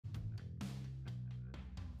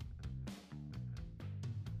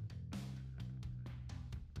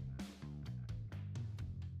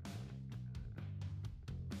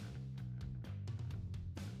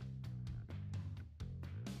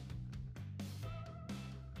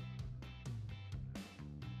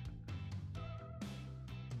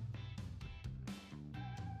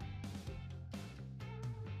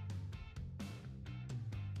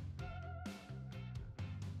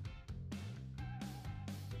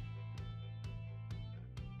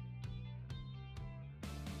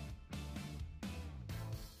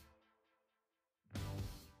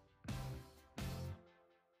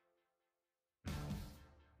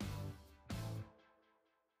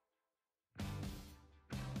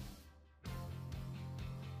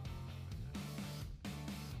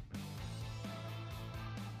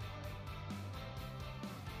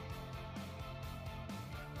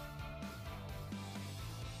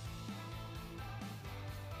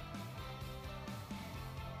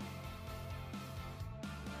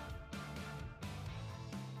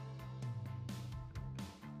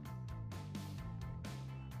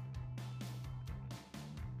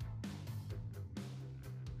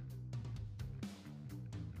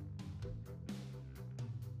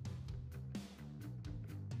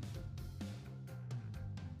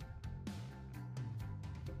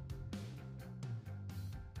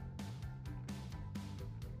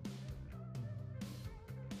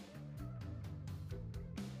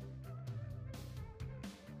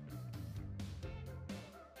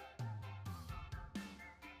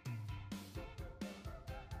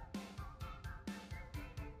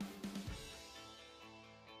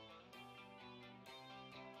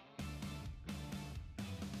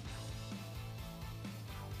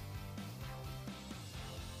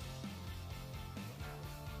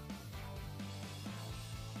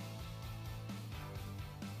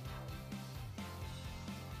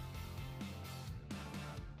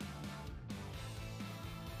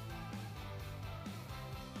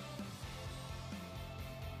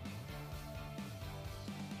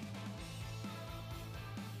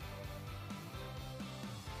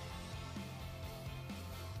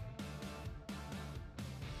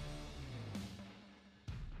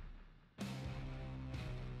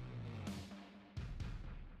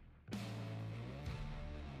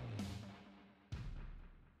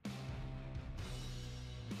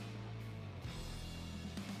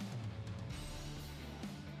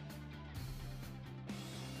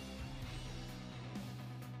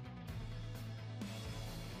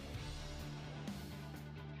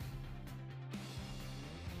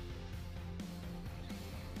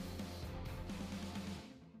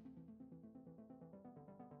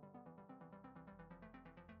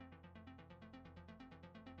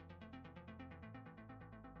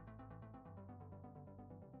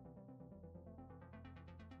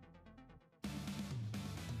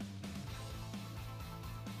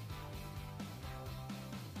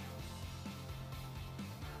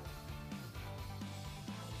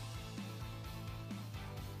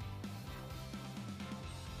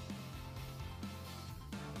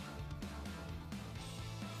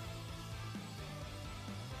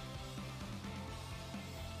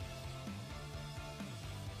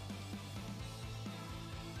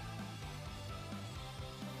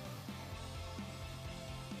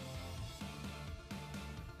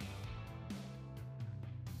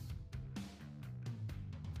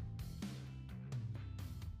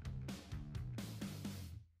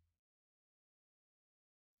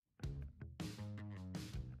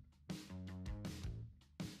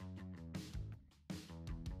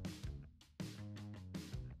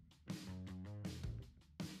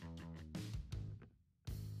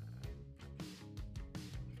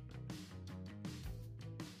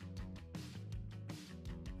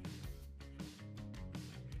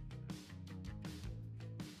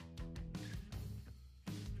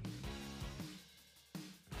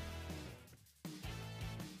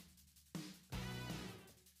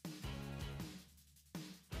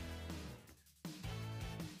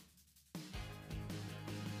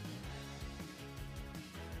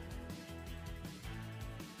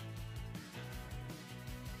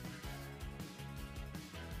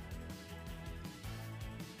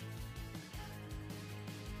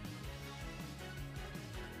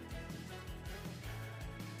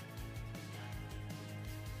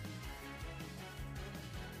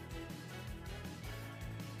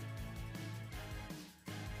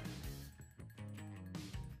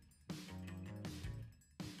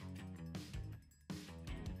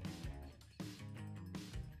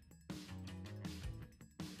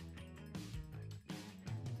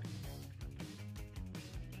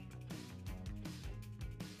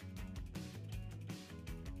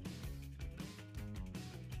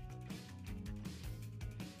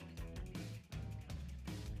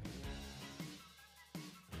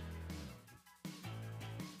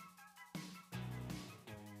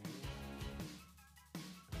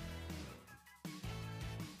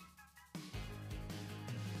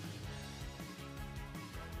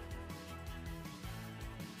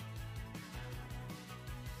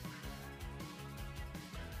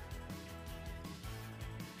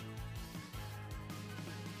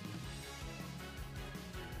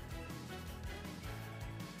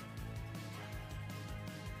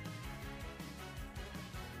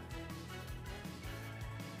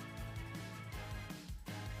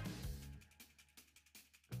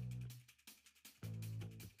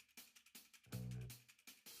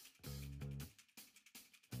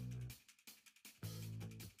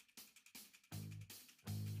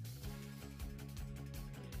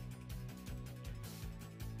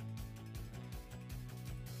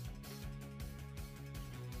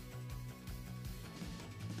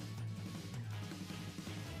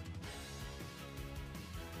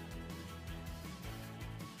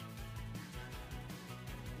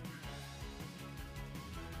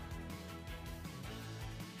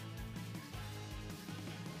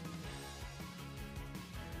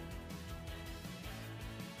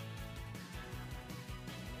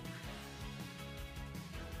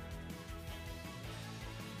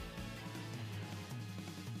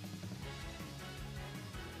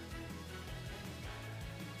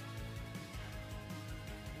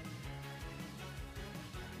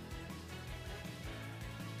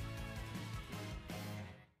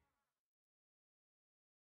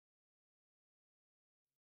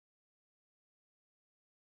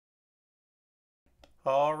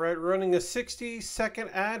All right, running a 60-second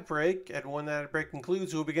ad break, and when that ad break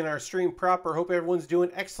concludes, we'll begin our stream proper. Hope everyone's doing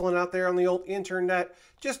excellent out there on the old internet.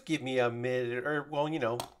 Just give me a minute, or, well,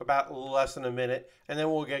 about less than a minute, and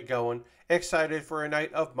then we'll get going. Excited for a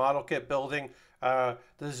night of model kit building. The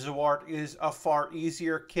Zowort is a far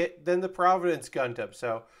easier kit than the Providence Gundam,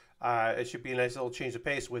 so it should be a nice little change of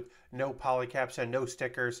pace with no polycaps and no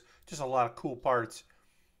stickers. Just a lot of cool parts.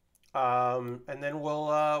 And then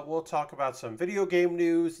we'll talk about some video game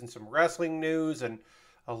news and some wrestling news and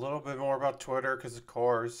a little bit more about Twitter, because of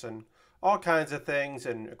course, and all kinds of things,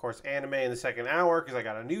 and of course anime in the second hour, because I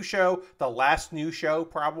got a new show, the last new show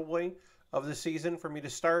probably of the season for me to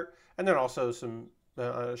start, and then also some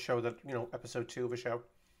show that episode 2 of a show.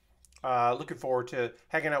 Looking forward to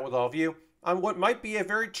hanging out with all of you on what might be a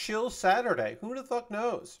very chill Saturday. Who the fuck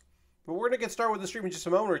knows? But we're gonna get started with the stream in just a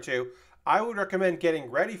moment or two. I would recommend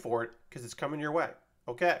getting ready for it because it's coming your way.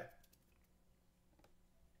 Okay.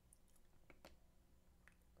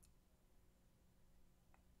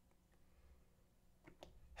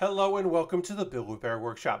 Hello and welcome to the Build with Baer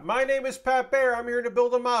Workshop. My name is Pat Baer. I'm here to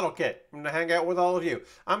build a model kit. I'm going to hang out with all of you.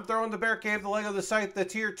 I'm throwing the Bear Cave, the Lego, the site, the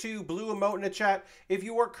Tier 2 blue emote in the chat. If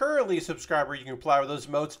you are currently a subscriber, you can apply with those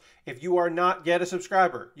emotes. If you are not yet a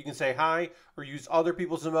subscriber, you can say hi or use other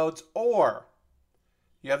people's emotes, or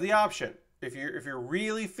you have the option. If you're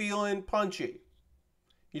really feeling punchy,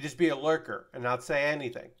 you just be a lurker and not say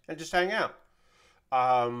anything and just hang out.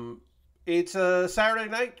 It's a Saturday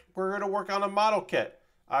night. We're going to work on a model kit.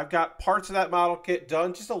 I've got parts of that model kit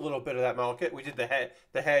done, just a little bit of that model kit. We did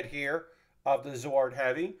the head here of the Zowort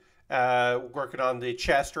Heavy. Working on the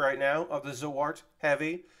chest right now of the Zowort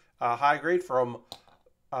Heavy. High grade from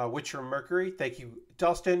Witcher Mercury. Thank you,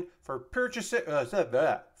 Dustin, for purchasing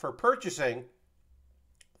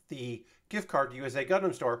the gift card to USA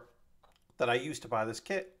Gundam Store that I used to buy this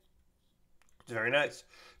kit. It's very nice.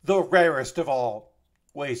 The rarest of all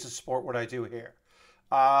ways to support what I do here.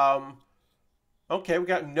 Okay, we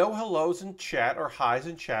got no hellos in chat or highs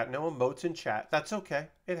in chat, no emotes in chat. That's okay.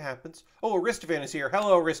 It happens. Oh, Aristofan is here.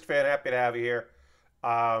 Hello, Aristofan. Happy to have you here.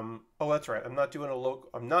 Oh, that's right. I'm not doing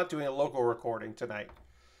a local recording tonight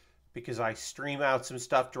because I stream out some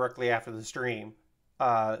stuff directly after the stream.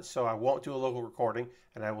 So I won't do a local recording,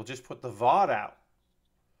 and I will just put the VOD out.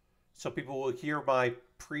 So people will hear my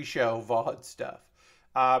pre-show VOD stuff.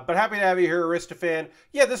 But happy to have you here, Aristofan.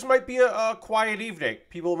 Yeah, this might be a quiet evening.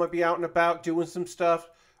 People might be out and about doing some stuff,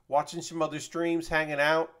 watching some other streams, hanging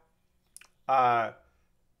out.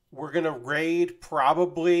 We're going to raid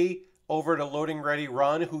probably over to Loading Ready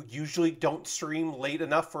Run, who usually don't stream late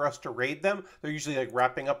enough for us to raid them. They're usually like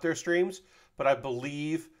wrapping up their streams. But I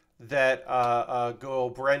believe that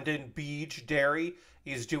Brendan Beach Dairy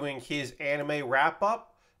is doing his anime wrap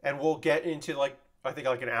up, and we'll get into I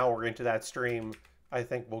think an hour into that stream. I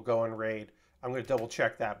think we'll go and raid. I'm going to double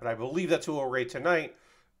check that, but I believe that's who we'll raid tonight,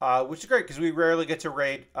 which is great because we rarely get to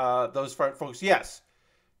raid those front folks. Yes,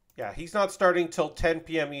 yeah, he's not starting till 10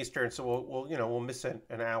 p.m. Eastern, so we'll miss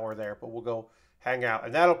an hour there, but we'll go hang out,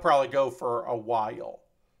 and that'll probably go for a while.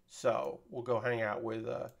 So we'll go hang out with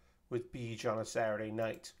Beach on a Saturday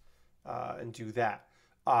night. And do that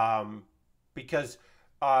because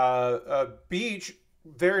Beach,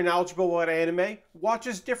 very knowledgeable about anime,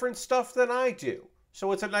 watches different stuff than I do,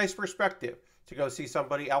 so it's a nice perspective to go see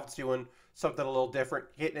somebody else doing something a little different,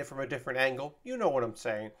 hitting it from a different angle. You know what I'm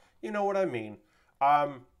saying, you know what I mean.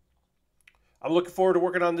 I'm looking forward to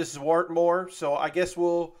working on this Zowort more, so I guess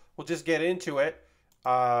we'll just get into it.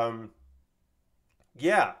 Yeah,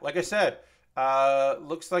 like I said,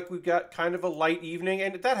 looks like we've got kind of a light evening,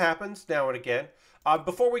 and that happens now and again.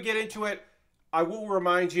 Before we get into it, I will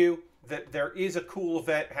remind you that there is a cool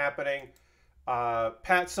event happening.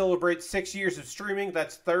 Pat celebrates 6 years of streaming.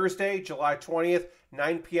 That's Thursday, July 20th,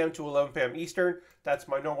 9 p.m. to 11 p.m. Eastern. That's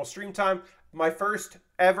my normal stream time. My first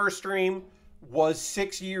ever stream was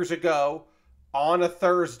 6 years ago on a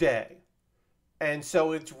Thursday. And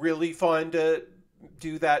so it's really fun to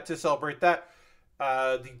do that, to celebrate that.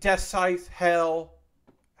 The Death Scythe Hell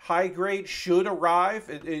high grade should arrive.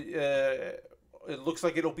 It looks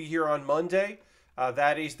like it'll be here on Monday.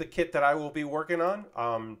 That is the kit that I will be working on.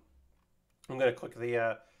 I'm going to click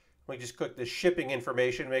let me just click the shipping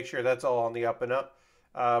information, make sure that's all on the up and up.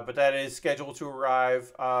 But that is scheduled to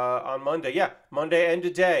arrive on Monday. Yeah, Monday end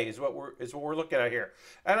of day is what we're looking at here.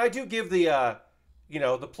 And I do give the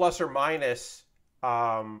the plus or minus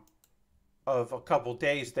of a couple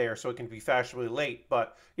days there, so it can be fashionably late.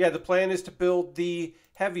 But yeah, the plan is to build the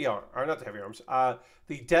heavy arm, or not the heavy arms,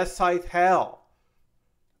 the Death Scythe Hell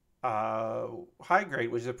high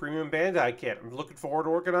grade, which is a premium Bandai kit. I'm looking forward to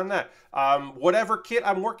working on that. Whatever kit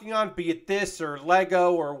I'm working on, be it this or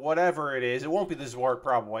Lego or whatever it is, it won't be the Zowort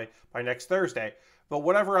probably by next Thursday, but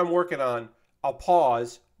whatever I'm working on, I'll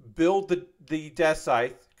pause, build the Death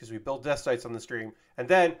Scythe, because we build Death Scythes on the stream, and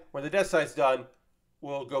then when the Death Scythe's done,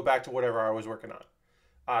 we'll go back to whatever I was working on.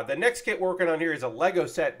 The next kit we're working on here is a Lego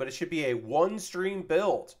set, but it should be a one-stream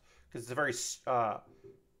build, because it's a very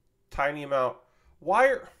tiny amount.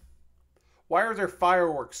 Why are there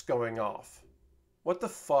fireworks going off? What the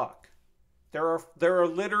fuck? There are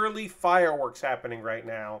literally fireworks happening right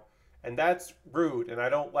now, and that's rude, and I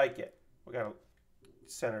don't like it. We gotta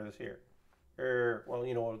center this here. Well,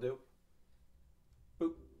 you know what I'll do?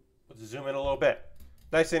 Boop. Let's zoom in a little bit.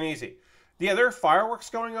 Nice and easy. Yeah, there are fireworks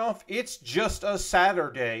going off. It's just a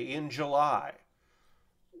Saturday in July.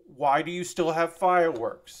 Why do you still have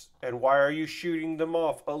fireworks? And why are you shooting them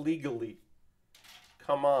off illegally?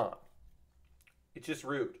 Come on. It's just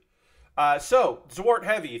rude. So, Zowort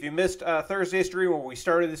Heavy. If you missed Thursday's stream where we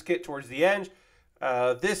started this kit towards the end,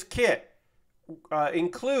 this kit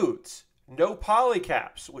includes no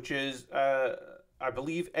polycaps, which is, I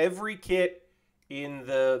believe, every kit in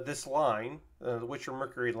this line, the Witcher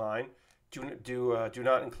Mercury line, do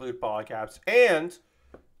not include polycaps, and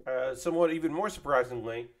somewhat even more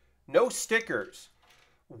surprisingly, no stickers.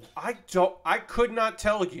 I could not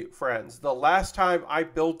tell you, friends, the last time I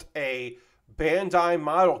built a Bandai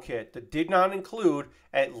model kit that did not include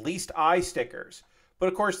at least eye stickers. But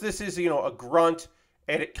of course, this is, a grunt,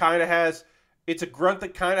 and it's a grunt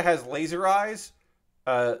that kind of has laser eyes.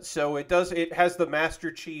 So it has the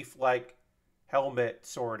Master Chief like helmet,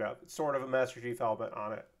 sort of. It's sort of a Master Chief helmet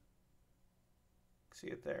on it. See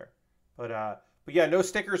it there. But yeah, no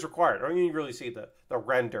stickers required. I don't even really see the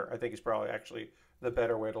render. I think is probably actually the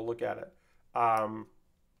better way to look at it. But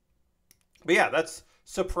yeah, that's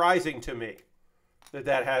surprising to me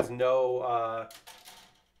that has no.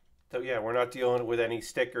 So yeah, we're not dealing with any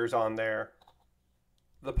stickers on there.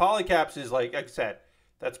 The polycaps is like I said,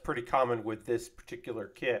 that's pretty common with this particular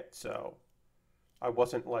kit. So I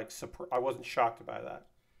wasn't I wasn't shocked by that.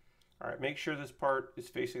 All right, make sure this part is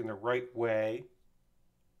facing the right way.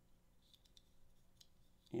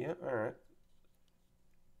 Yeah, all right.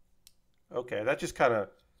 Okay, that just kind of,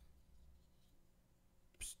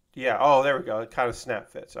 yeah, oh, there we go. It kind of snap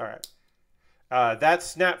fits. All right. That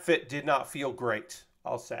snap fit did not feel great,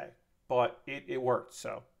 I'll say, but it worked,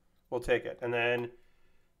 so we'll take it. And then,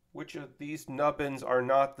 which of these nubbins are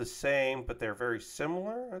not the same, but they're very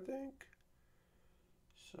similar, I think?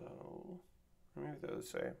 So, maybe they're the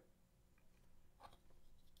same.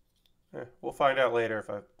 We'll find out later if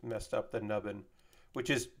I've messed up the nubbin, which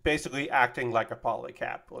is basically acting like a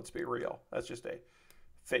polycap. Let's be real. That's just a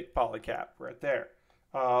fake polycap right there.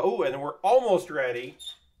 Oh, and then we're almost ready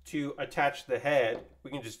to attach the head.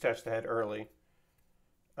 We can just attach the head early.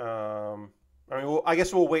 I mean, I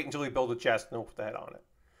guess we'll wait until we build a chest and then we'll put the head on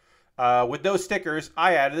it. With no stickers,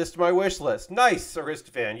 I added this to my wish list. Nice,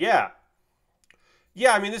 Aristophan. Yeah.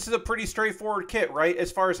 Yeah, I mean, this is a pretty straightforward kit, right? As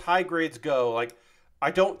far as high grades go, like, I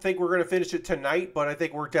don't think we're going to finish it tonight, but I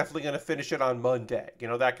think we're definitely going to finish it on Monday. You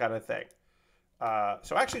know, that kind of thing.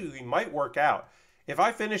 So actually, we might work out. If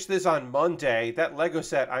I finish this on Monday, that Lego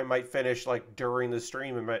set I might finish like during the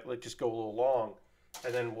stream and might like just go a little long.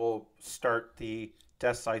 And then we'll start the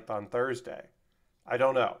Death Scythe on Thursday. I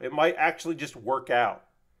don't know. It might actually just work out.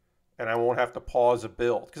 And I won't have to pause a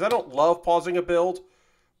build. Because I don't love pausing a build.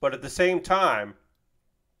 But at the same time,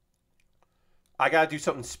 I got to do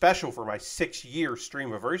something special for my 6-year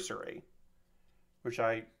streamiversary, which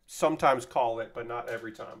I sometimes call it, but not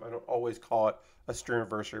every time. I don't always call it a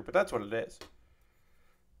streamiversary, but that's what it is.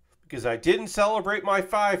 Because I didn't celebrate my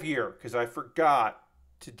 5-year because I forgot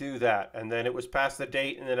to do that. And then it was past the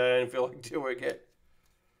date and then I didn't feel like doing it.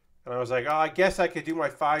 And I was like, oh, I guess I could do my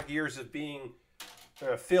 5 years of being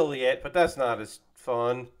an affiliate, but that's not as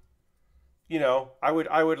fun. You know, I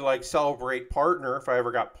would like celebrate partner if I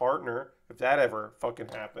ever got partner. If that ever fucking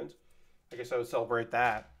happened, I guess I would celebrate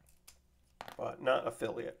that, but not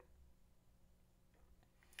affiliate.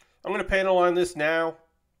 I'm going to panel on this now,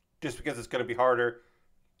 just because it's going to be harder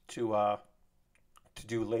to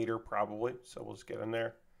do later probably. So we'll just get in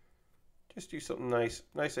there. Just do something nice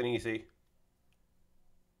and easy.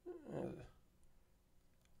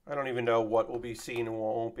 I don't even know what will be seen and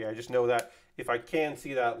what won't be. I just know that if I can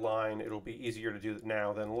see that line, it'll be easier to do it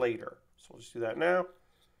now than later. So we'll just do that now.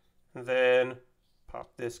 And then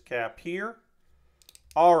pop this cap here.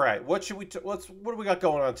 All right, what should we? What do we got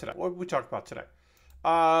going on today? What did we talk about today?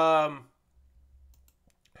 A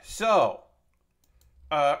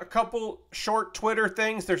couple short Twitter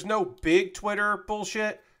things. There's no big Twitter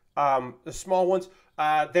bullshit. The small ones.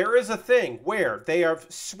 There is a thing where they have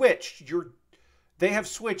switched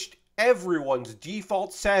everyone's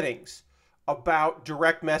default settings about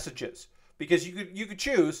direct messages, because you could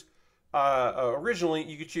choose originally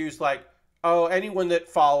you could choose like, oh, anyone that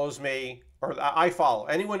follows me, or I follow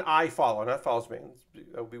anyone I follow, not follows me,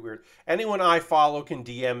 that would be weird, anyone I follow can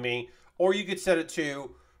DM me. Or you could set it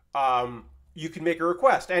to you can make a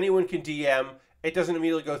request, anyone can DM. It doesn't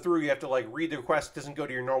immediately go through. You have to like read the request. It doesn't go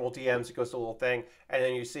to your normal DMs. It goes to a little thing, and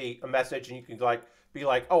then you see a message, and you can like be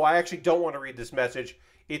like, oh, I actually don't want to read this message.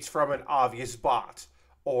 It's from an obvious bot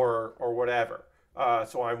or whatever.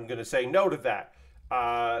 So I'm going to say no to that.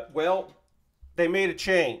 Well, they made a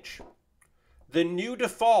change. The new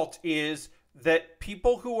default is that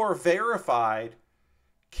people who are verified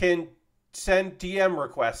can send DM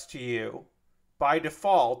requests to you by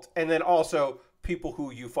default, and then also people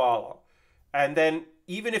who you follow. And then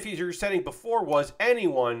even if your setting before was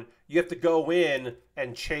anyone, you have to go in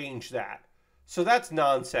and change that. So that's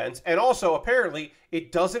nonsense. And also, apparently,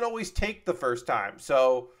 it doesn't always take the first time.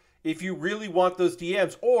 So if you really want those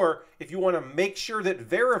DMs, or if you want to make sure that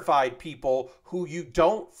verified people who you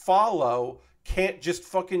don't follow can't just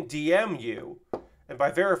fucking DM you. And by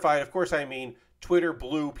verified, of course, I mean Twitter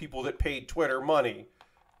Blue, people that paid Twitter money.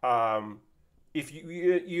 If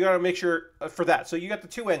you got to make sure for that. So you got the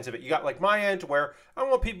two ends of it. You got like my end, where I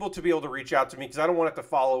want people to be able to reach out to me, because I don't want to have to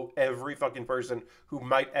follow every fucking person who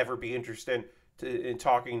might ever be interested in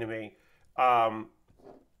talking to me. But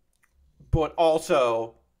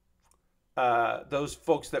also those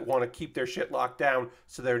folks that want to keep their shit locked down,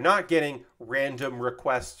 so they're not getting random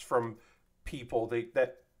requests from people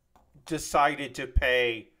that decided to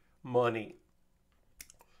pay money.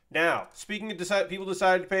 Now, speaking of people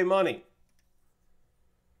decided to pay money.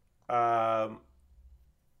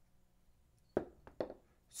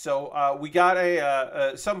 So we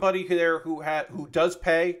got somebody there who does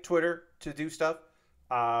pay Twitter to do stuff,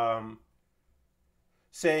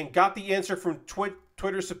 saying, got the answer from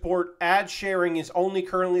Twitter support. Ad sharing is only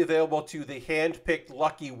currently available to the hand-picked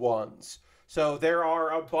lucky ones. So there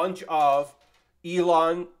are a bunch of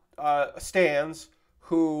Elon stans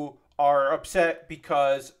who are upset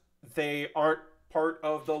because they aren't part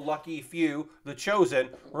of the lucky few, the chosen.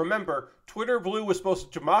 Remember, Twitter Blue was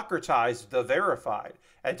supposed to democratize the verified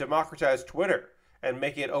and democratize Twitter and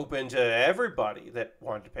make it open to everybody that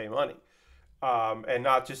wanted to pay money, and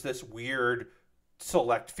not just this weird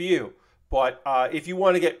select few. But if you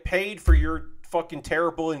want to get paid for your fucking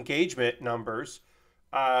terrible engagement numbers,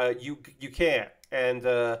 you can't, and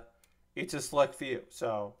it's a select few.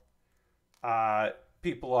 So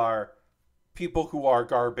people who are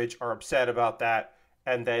garbage are upset about that,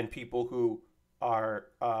 and then people who are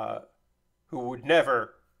who would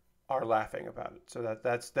never are laughing about it. So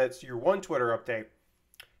that's your one Twitter update.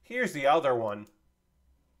 Here's the other one.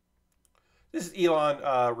 This is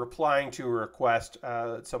Elon replying to a request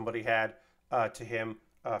that somebody had to him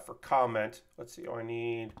for comment. Let's see. Oh, I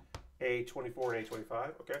need A24 and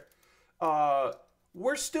A25. Okay.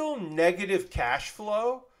 We're still negative cash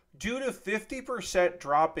flow due to 50%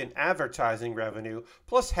 drop in advertising revenue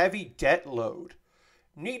plus heavy debt load.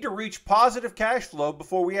 Need to reach positive cash flow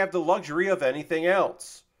before we have the luxury of anything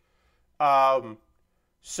else.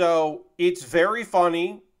 So it's very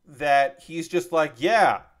funny that he's just like,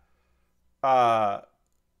 yeah,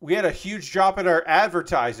 we had a huge drop in our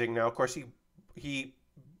advertising. Now, of course, he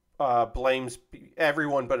blames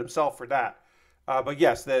everyone but himself for that. But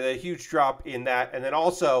yes, the huge drop in that. And then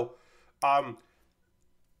also,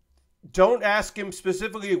 don't ask him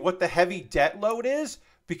specifically what the heavy debt load is,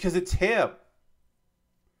 because it's him.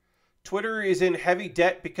 Twitter is in heavy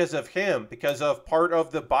debt because of him, because of part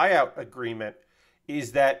of the buyout agreement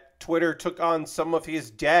is that Twitter took on some of his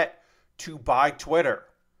debt to buy Twitter.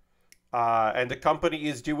 And the company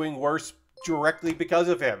is doing worse directly because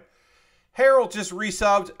of him. Harold just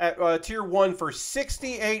resubbed at tier 1 for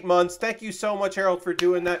 68 months. Thank you so much, Harold, for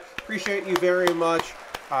doing that. Appreciate you very much.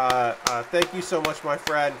 Thank you so much, my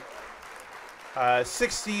friend.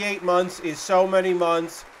 68 months is so many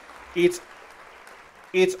months.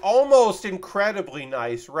 It's almost incredibly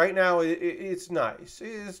nice. Right now, it's nice.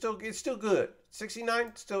 It's still good.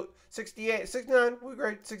 69, still 68, 69, we're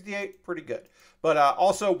great. 68, pretty good. But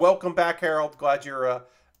also, welcome back, Harold. Glad you're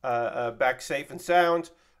back safe and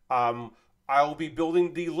sound. I will be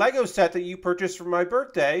building the Lego set that you purchased for my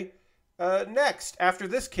birthday next, after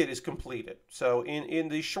this kit is completed. So in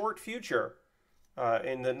the short future,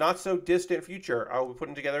 in the not so distant future, I will be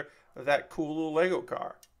putting together that cool little Lego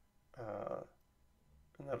car.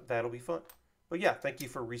 And that'll be fun. But yeah, thank you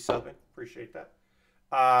for resubbing. Appreciate that.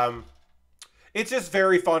 It's just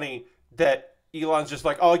very funny that Elon's just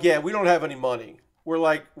like, oh yeah, we don't have any money. We're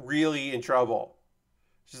like really in trouble.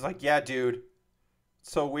 She's like, yeah, dude.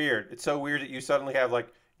 It's so weird. It's so weird that you suddenly have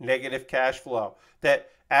like negative cash flow. That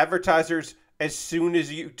advertisers, as soon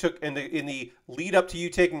as you took in the lead up to you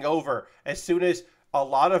taking over, as soon as a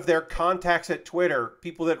lot of their contacts at Twitter,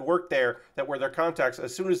 people that worked there that were their contacts,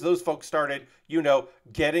 as soon as those folks started,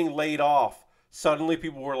 getting laid off, suddenly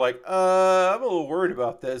people were like, I'm a little worried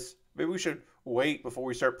about this. Maybe we should wait before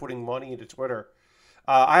we start putting money into Twitter.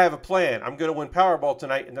 I have a plan. I'm going to win Powerball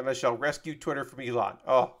tonight, and then I shall rescue Twitter from Elon.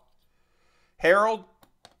 Oh, Harold,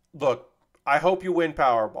 look, I hope you win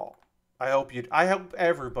Powerball. I hope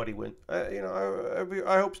everybody wins.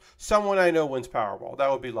 I hope someone I know wins Powerball. That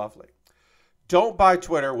would be lovely. Don't buy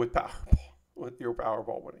Twitter with Powerball, with your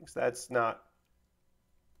Powerball winnings. That's not,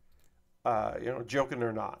 joking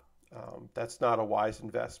or not, that's not a wise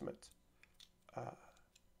investment.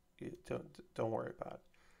 Don't worry about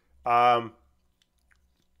it.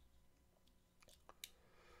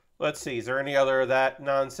 Let's see. Is there any other of that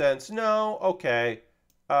nonsense? No. Okay.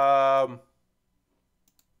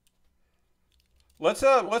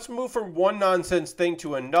 Let's move from one nonsense thing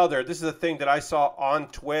to another. This is a thing that I saw on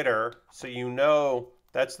Twitter, so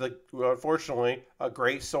that's unfortunately a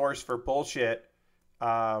great source for bullshit.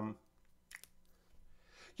 Y'all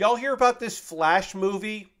hear about this Flash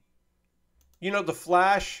movie? The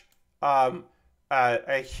Flash,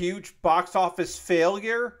 a huge box office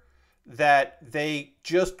failure that they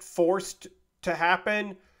just forced to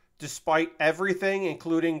happen despite everything,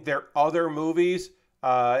 including their other movies.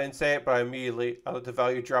 And say it, but I immediately let the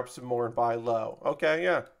value drop some more and buy low. Okay,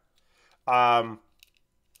 yeah.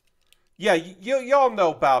 Y'all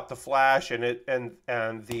know about the Flash and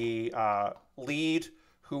the lead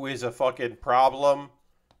who is a fucking problem,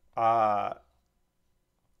 and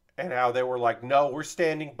how they were like, no, we're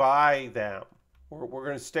standing by them. We're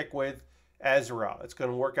gonna stick with Ezra. It's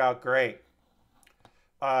gonna work out great.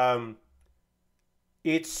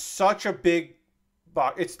 It's such a big.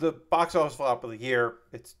 It's the box office flop of the year.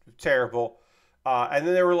 It's terrible. And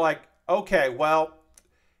then they were like, okay, well,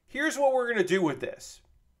 here's what we're going to do with this.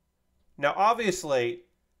 Now, obviously,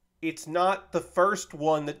 it's not the first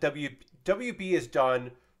one that WB has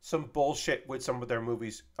done some bullshit with some of their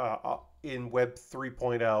movies in Web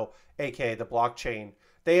 3.0, aka the blockchain.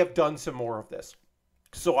 They have done some more of this.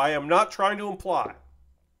 So I am not trying to imply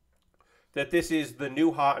that this is the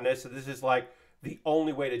new hotness, that this is like the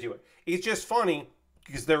only way to do it. It's just funny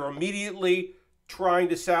because they're immediately trying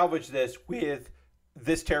to salvage this with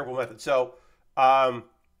this terrible method. So, Warner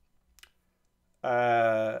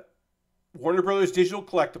Brothers Digital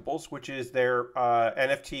Collectibles, which is their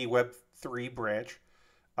NFT Web3 branch,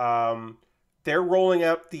 they're rolling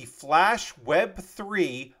out the Flash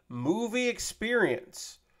Web3 movie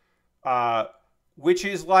experience, which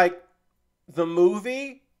is like the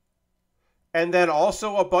movie, and then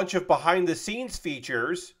also a bunch of behind-the-scenes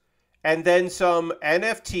features, and then some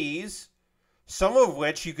NFTs, some of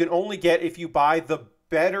which you can only get if you buy the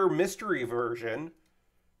better mystery version,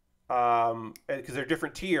 because they're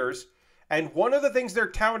different tiers. And one of the things they're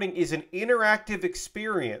touting is an interactive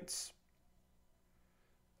experience.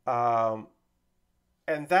 And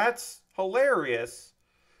that's hilarious,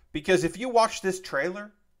 because if you watch this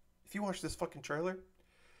fucking trailer,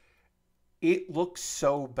 it looks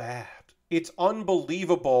so bad. It's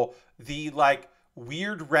unbelievable, the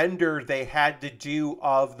weird render they had to do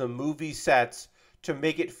of the movie sets to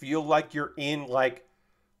make it feel like you're in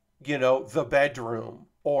the bedroom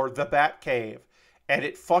or the Batcave, and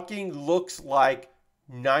it fucking looks like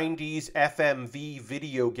 90s FMV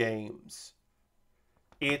video games.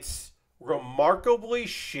 It's remarkably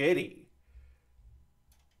shitty.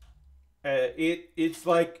 It's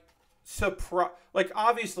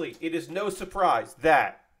obviously it is no surprise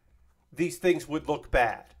that these things would look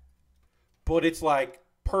bad. But it's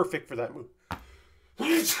perfect for that movie.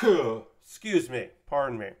 Excuse me.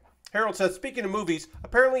 Pardon me. Harold says, speaking of movies,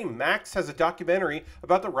 apparently Max has a documentary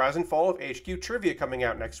about the rise and fall of HQ Trivia coming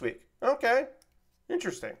out next week. Okay.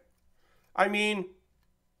 Interesting. I mean,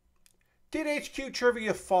 did HQ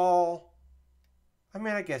Trivia fall? I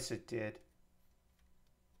mean, I guess it did.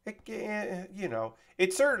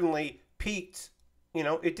 It certainly peaked.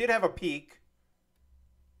 It did have a peak.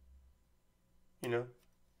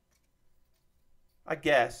 I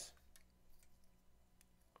guess.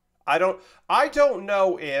 I don't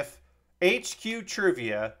know if HQ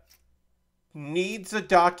Trivia needs a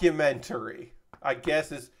documentary. I guess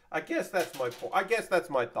that's my point. I guess that's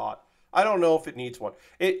my thought. I don't know if it needs one.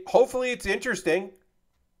 Hopefully it's interesting,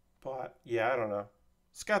 but yeah, I don't know.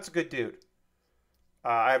 Scott's a good dude.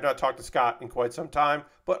 I have not talked to Scott in quite some time,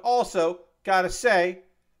 but also gotta say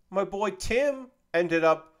my boy Tim ended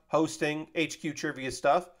up hosting HQ Trivia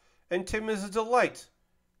stuff, and Tim is a delight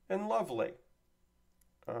and lovely.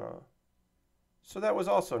 So that was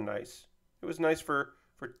also nice. It was nice for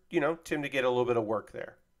Tim to get a little bit of work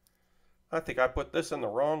there. I think I put this in the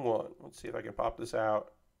wrong one. Let's see if I can pop this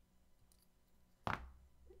out. Can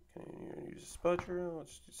you use a spudger?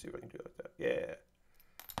 Let's just see if I can do it like that. Yeah.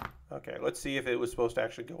 Okay, let's see if it was supposed to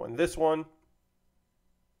actually go in this one.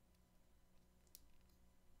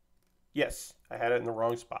 Yes, I had it in the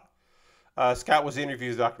wrong spot. Scott was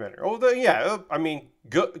interviewed the documentary. Oh, yeah, I mean,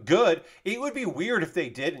 good. It would be weird if they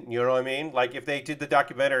didn't, you know what I mean? Like, if they did the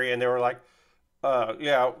documentary and they were like,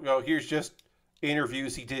 yeah, here's just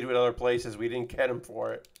interviews he did with other places. We didn't get him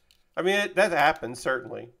for it. I mean, that happens,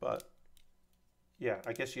 certainly. But, yeah,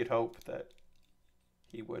 I guess you'd hope that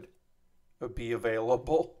he would be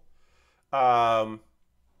available. Yeah,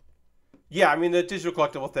 I mean, the digital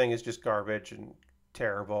collectible thing is just garbage and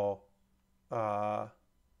terrible.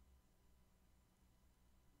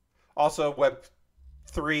 Also, Web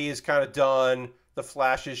 3 is kind of done. The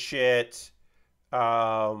Flash is shit.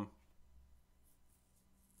 And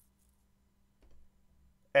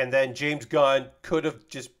then James Gunn could have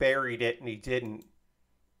just buried it, and he didn't.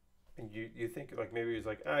 And you think like maybe he's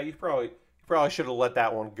like, you probably should have let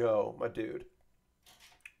that one go, my dude.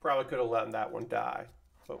 Probably could have let that one die,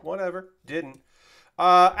 but whatever, didn't.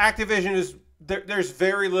 Activision is there's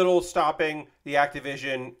very little stopping the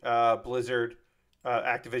Activision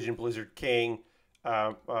Blizzard King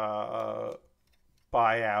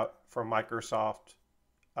buyout from Microsoft.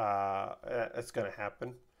 It's going to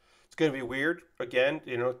happen. It's going to be weird. Again,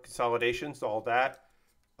 consolidations, all that.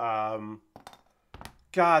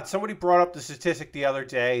 God, somebody brought up the statistic the other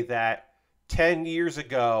day that 10 years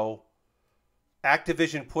ago,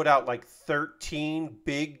 Activision put out like 13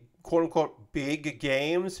 big, quote unquote, big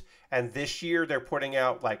games, and this year they're putting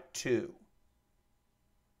out like 2.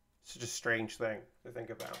 It's just a strange thing to think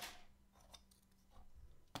about.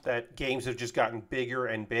 That games have just gotten bigger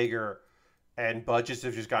and bigger, and budgets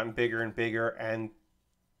have just gotten bigger and bigger, and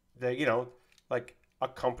they, like a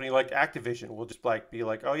company like Activision will just like be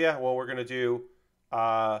like, oh yeah, well we're gonna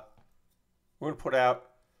put out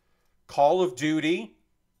Call of Duty,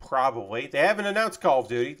 probably. They haven't announced Call of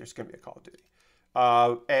Duty. There's gonna be a Call of Duty,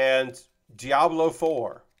 and Diablo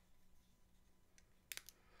 4.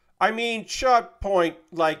 I mean, shot point,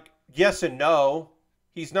 like, yes and no.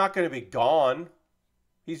 He's not going to be gone.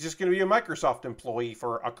 He's just going to be a Microsoft employee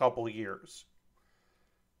for a couple years.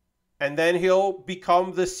 And then he'll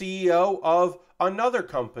become the CEO of another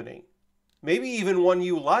company. Maybe even one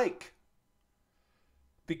you like.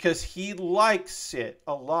 Because he likes it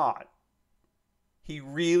a lot. He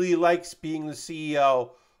really likes being the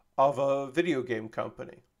CEO of a video game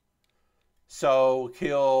company. So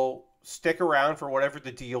he'll stick around for whatever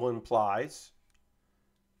the deal implies,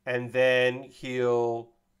 and then he'll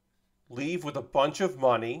leave with a bunch of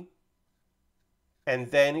money, and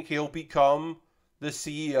then he'll become the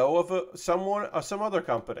CEO of some other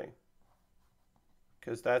company,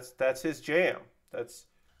 because that's his jam. That's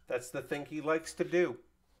the thing he likes to do.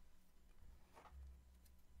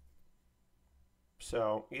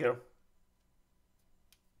 So yeah,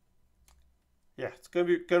 it's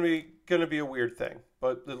gonna be a weird thing,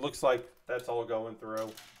 but it looks like that's all going through.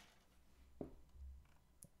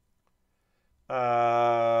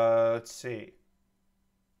 Let's see.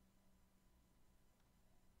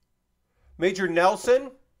 Major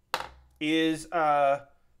Nelson is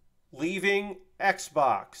leaving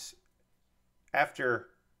Xbox after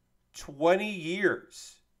 20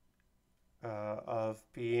 years of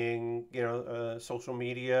being, social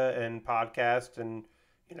media and podcast and,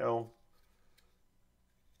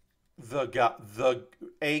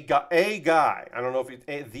 a guy. I don't know if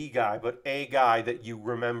it's the guy, but a guy that you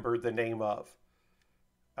remember the name of.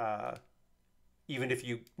 Even if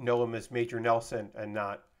you know him as Major Nelson and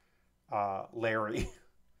not Larry.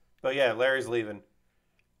 But yeah, Larry's leaving,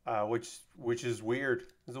 which is weird.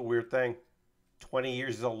 It's a weird thing. 20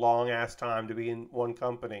 years is a long-ass time to be in one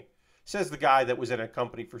company. Says the guy that was in a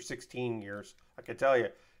company for 16 years. I can tell you,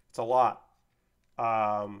 it's a lot.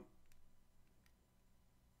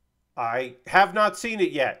 I have not seen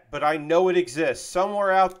it yet, but I know it exists.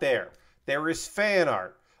 Somewhere out there, there is fan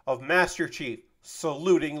art of Master Chief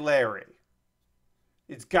saluting Larry.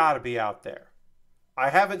 It's got to be out there. I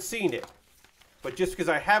haven't seen it, but just because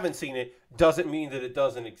I haven't seen it doesn't mean that it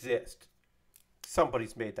doesn't exist.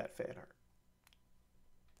 Somebody's made that fan art.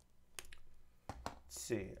 Let's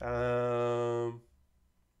see.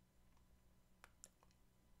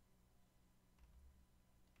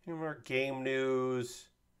 Any more game news?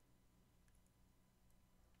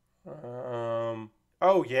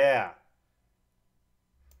 Oh yeah.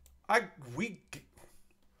 I we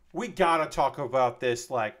gotta talk about this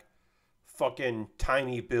like fucking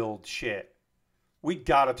tiny build shit. We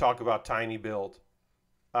gotta talk about tiny build.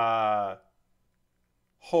 Uh,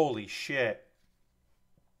 Holy shit.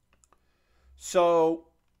 So,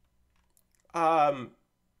 um,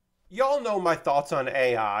 y'all know my thoughts on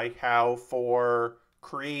AI. How for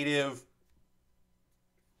creative,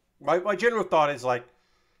 my general thought is like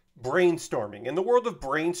brainstorming. In the world of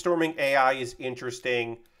brainstorming, AI is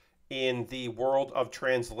interesting. In the world of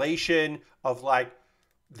translation, of like,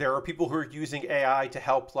 there are people who are using AI to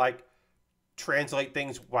help like translate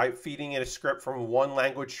things by feeding in a script from one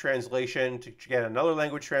language translation to get another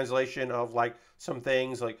language translation of like some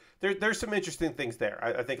things. Like there's some interesting things there.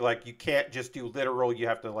 I think like you can't just do literal. You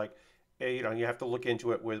have to like, you have to look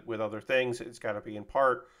into it with other things. It's got to be in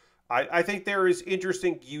part. I think there is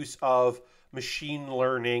interesting use of machine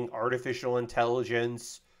learning, artificial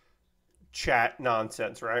intelligence, chat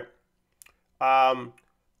nonsense, right? Um,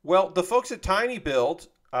 well, the folks at Tiny Build,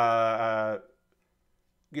 published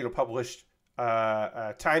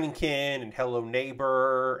Tinykin and Hello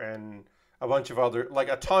Neighbor and a bunch of other, like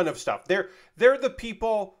a ton of stuff. They're the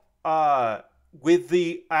people with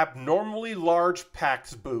the abnormally large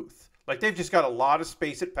PAX booth. Like they've just got a lot of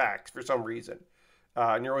space at PAX for some reason,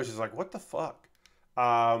 and you're always just like, what the fuck?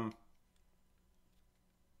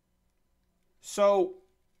 So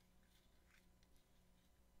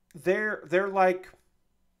they're like,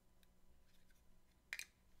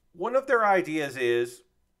 one of their ideas is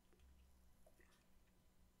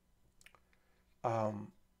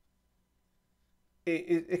um,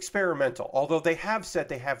 experimental. Although they have said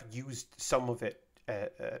they have used some of it,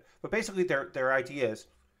 but basically their idea is,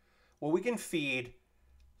 well, we can feed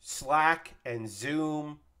Slack and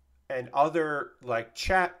Zoom and other like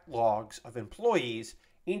chat logs of employees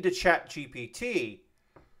into Chat GPT,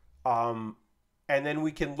 and then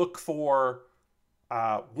we can look for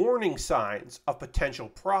warning signs of potential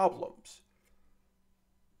problems.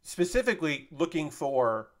 Specifically, looking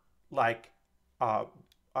for like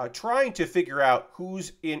trying to figure out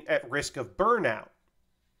who's at risk of burnout,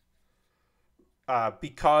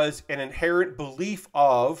 because an inherent belief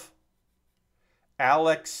of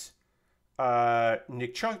Alex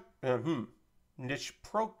Nichprokchik,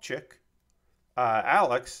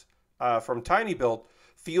 Alex from Tiny Build,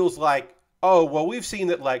 feels like, oh, well, we've seen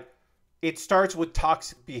that like it starts with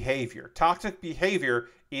toxic behavior. Toxic behavior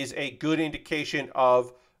is a good indication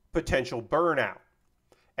of potential burnout.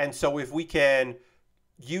 And so if we can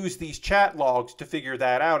use these chat logs to figure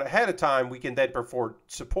that out ahead of time, we can then perform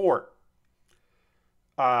support.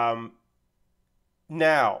 Now,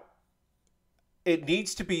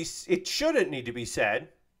 it shouldn't need to be said,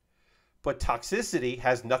 but toxicity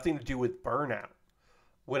has nothing to do with burnout.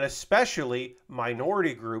 When especially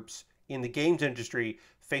minority groups in the games industry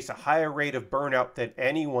face a higher rate of burnout than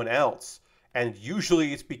anyone else, and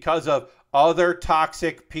usually it's because of other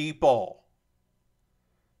toxic people.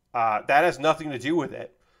 That has nothing to do with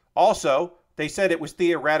it. Also, they said it was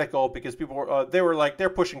theoretical because people were, they're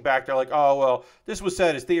pushing back. They're like, oh, well, this was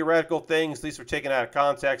said as theoretical things. These were taken out of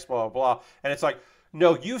context, blah, blah, blah. And it's like,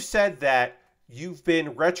 no, you've said that you've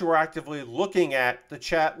been retroactively looking at the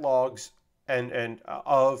chat logs and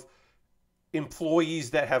of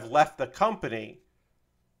employees that have left the company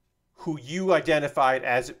who you identified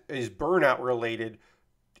as is burnout related,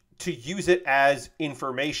 to use it as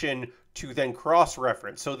information to then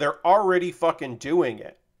cross-reference. So they're already fucking doing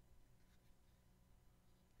it.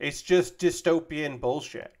 It's just dystopian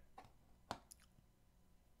bullshit.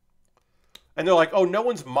 And they're like, oh, no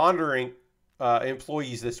one's monitoring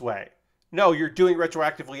employees this way. No, you're doing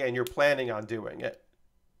retroactively and you're planning on doing it.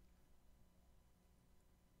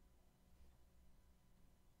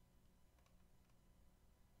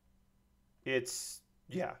 It's,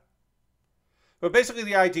 yeah. But basically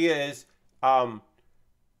the idea is,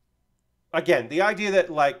 again, the idea that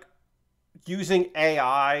like using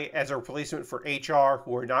AI as a replacement for HR,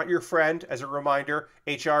 who are not your friend, as a reminder,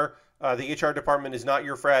 the HR department is not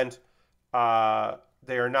your friend.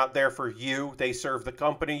 They are not there for you. They serve the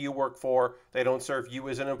company you work for. They don't serve you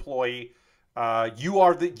as an employee. You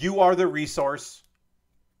are the resource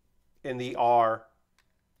in the R.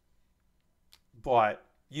 But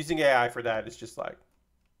using AI for that is just like,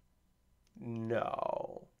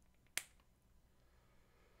 no.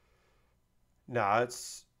 No,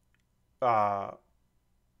 it's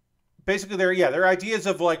basically their ideas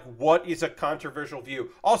of like what is a controversial view.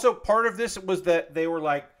 Also, part of this was that they were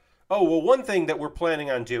like, oh, well, one thing that we're planning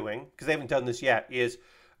on doing, because they haven't done this yet, is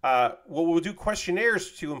we'll do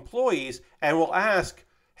questionnaires to employees and we'll ask,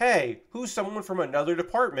 hey, who's someone from another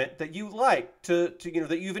department that you like to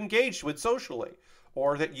that you've engaged with socially,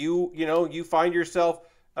 or that you find yourself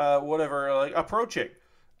whatever like approaching,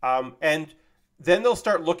 and then they'll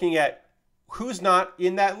start looking at who's not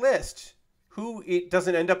in that list, who it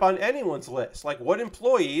doesn't end up on anyone's list, like what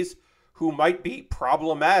employees who might be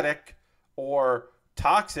problematic or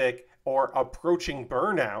toxic or approaching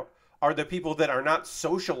burnout are the people that are not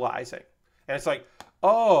socializing. And it's like,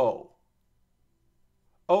 oh,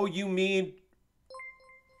 you mean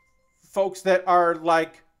folks that are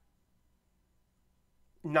like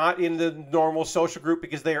not in the normal social group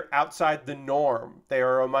because they are outside the norm. They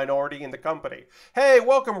are a minority in the company. Hey,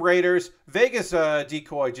 welcome Raiders. Vegas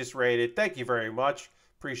Decoy just raided. Thank you very much.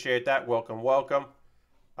 Appreciate that. Welcome, welcome.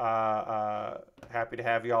 Happy to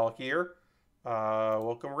have you all here.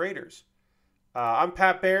 Welcome Raiders. I'm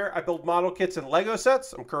Pat Baer. I build model kits and Lego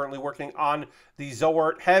sets. I'm currently working on the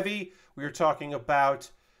Zowort Heavy. We were talking about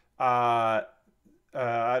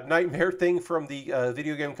nightmare thing from the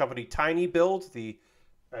video game company Tiny Build.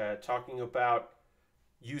 Talking about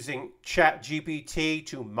using ChatGPT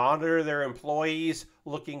to monitor their employees,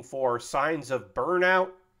 looking for signs of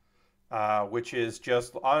burnout, which is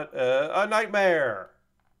just a nightmare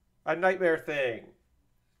thing.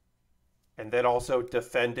 And then also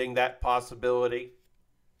defending that possibility.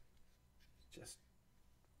 Just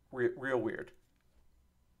real weird.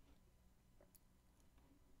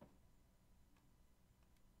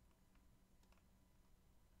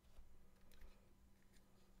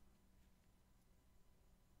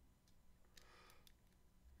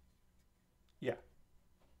 Yeah.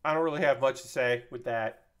 I don't really have much to say with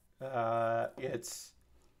that. It's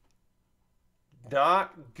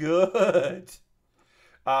not good.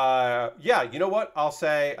 Yeah, you know what? I'll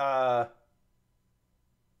say I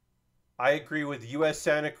agree with UC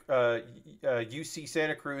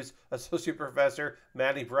Santa Cruz Associate Professor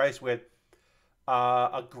Maddie Bryce with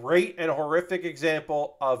a great and horrific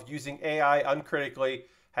example of using AI uncritically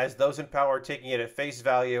has those in power taking it at face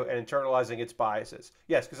value and internalizing its biases.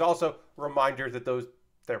 Yes, because also reminder that there's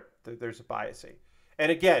a biasing.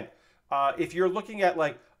 And again, if you're looking at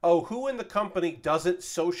like, oh, who in the company doesn't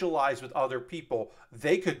socialize with other people,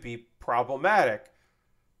 they could be problematic.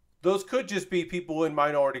 Those could just be people in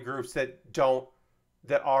minority groups that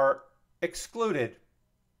are excluded.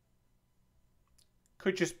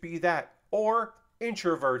 Could just be that. Or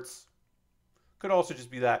introverts. Could also just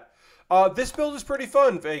be that. This build is pretty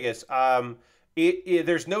fun, Vegas.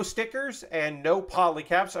 There's no stickers and no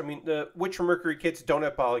polycaps. I mean, the Witch from Mercury kits don't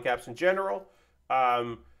have polycaps in general.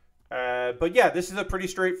 But yeah, this is a pretty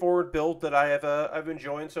straightforward build that I've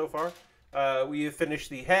enjoying so far. We have finished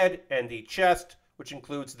the head and the chest, which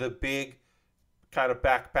includes the big kind of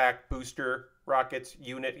backpack booster rockets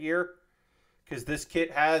unit here, because this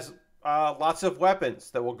kit has lots of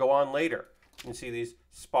weapons that will go on later. You can see these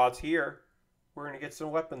spots here. We're going to get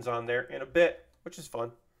some weapons on there in a bit, which is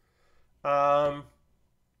fun.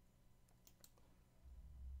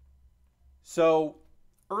 So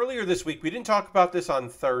earlier this week, we didn't talk about this on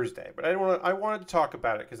Thursday, but I wanted to talk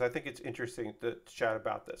about it because I think it's interesting to chat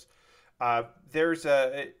about this. There's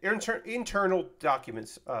internal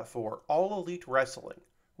documents for All Elite Wrestling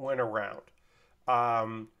went around.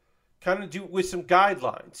 Kind of do with some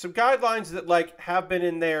guidelines that like have been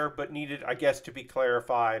in there but needed, I guess, to be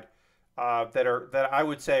clarified. That I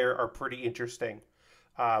would say are pretty interesting,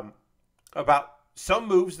 about some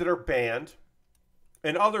moves that are banned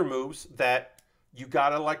and other moves that you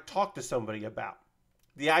gotta like talk to somebody about.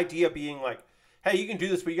 The idea being like, hey, you can do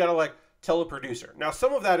this, but you gotta like tell a producer. Now,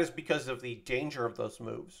 some of that is because of the danger of those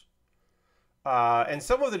moves, and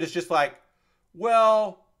some of it is just like,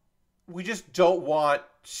 well, we just don't want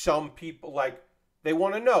some people like they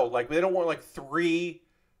want to know, like they don't want like 3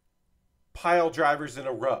 pile drivers in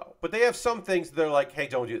a row, but they have some things that they're like, hey,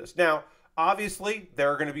 don't do this. Now, obviously, there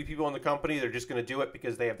are going to be people in the company that are just going to do it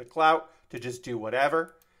because they have the clout to just do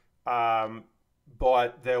whatever.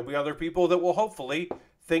 But there'll be other people that will hopefully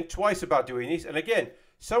think twice about doing these. And again,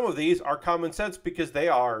 some of these are common sense because they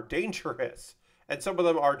are dangerous. And some of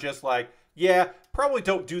them are just like, yeah, probably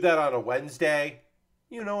don't do that on a Wednesday.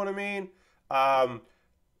 You know what I mean?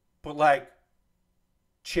 But like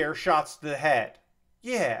chair shots to the head.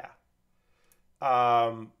 Yeah.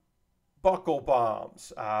 Buckle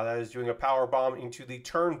bombs. That is doing a power bomb into the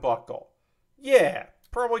turnbuckle. Yeah,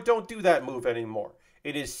 probably don't do that move anymore.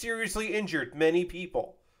 It has seriously injured many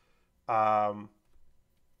people. All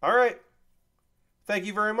right. Thank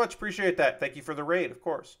you very much. Appreciate that. Thank you for the raid, of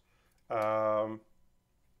course. All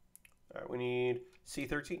right, we need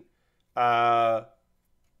C13.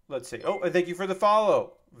 Let's see. Oh, and thank you for the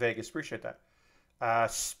follow, Vegas. Appreciate that.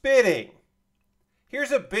 Spitting.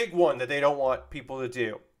 Here's a big one that they don't want people to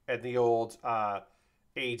do at the old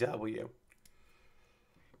AEW.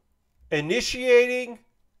 Initiating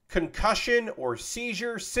concussion or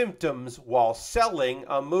seizure symptoms while selling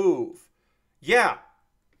a move. Yeah.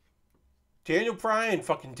 Daniel Bryan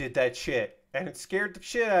fucking did that shit. And it scared the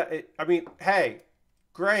shit out of it. I mean, hey,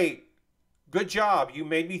 great. Good job. You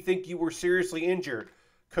made me think you were seriously injured.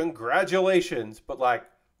 Congratulations. But, like,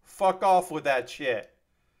 fuck off with that shit.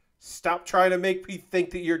 Stop trying to make me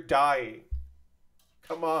think that you're dying.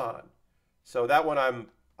 Come on. So that one I'm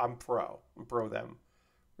pro. I'm pro them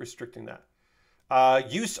restricting that.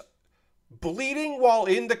 Use bleeding while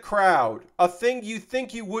in the crowd. A thing you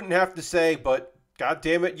think you wouldn't have to say, but god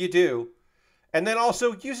damn it, you do. And then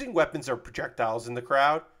also using weapons or projectiles in the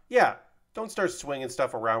crowd. Yeah, don't start swinging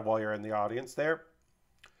stuff around while you're in the audience there.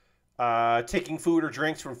 Taking food or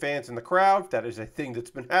drinks from fans in the crowd. That is a thing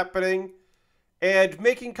that's been happening. And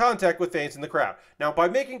making contact with fans in the crowd. Now, by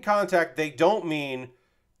making contact, they don't mean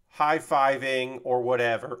high-fiving or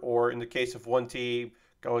whatever. Or in the case of one team,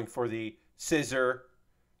 going for the scissor.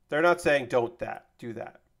 They're not saying don't do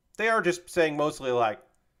that. They are just saying mostly like,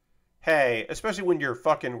 hey, especially when you're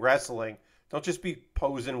fucking wrestling, don't just be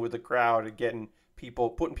posing with the crowd and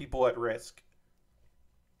putting people at risk.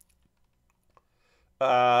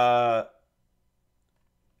 And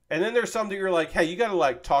then there's some that you're like, hey, you got to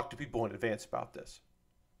like talk to people in advance about this.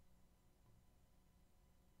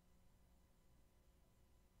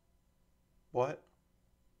 What?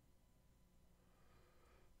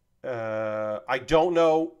 I don't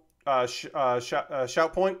know.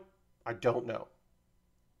 Shout point? I don't know.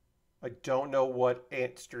 I don't know what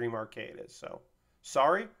Ant Stream Arcade is, so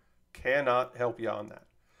sorry, cannot help you on that.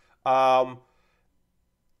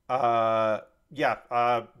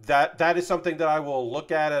 That is something that I will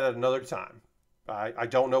look at another time. I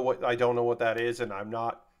don't know what that is, and I'm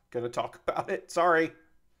not gonna talk about it. Sorry.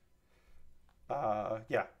 Don't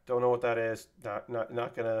know what that is.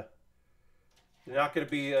 Not gonna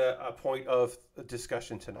be a point of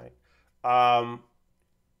discussion tonight. I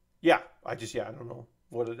don't know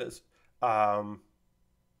what it is.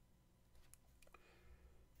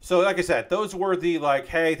 So like I said, those were the like,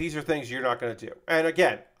 hey, these are things you're not going to do. And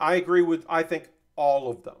again, I agree with, I think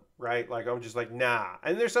all of them, right? Like, I'm just like, nah.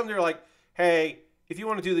 And there's some that are like, hey, if you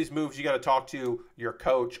want to do these moves, you got to talk to your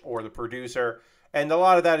coach or the producer. And a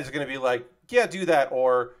lot of that is going to be like, yeah, do that.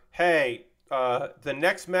 Or, hey, the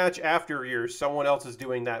next match after yours, someone else is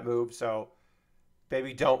doing that move. So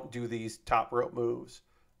maybe don't do these top rope moves.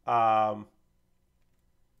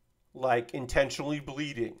 Like intentionally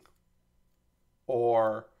bleeding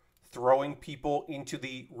or throwing people into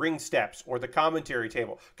the ring steps or the commentary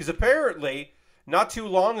table. Because apparently, not too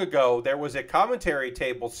long ago, there was a commentary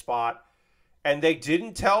table spot and they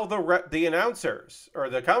didn't tell the announcers or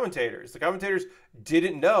the commentators. The commentators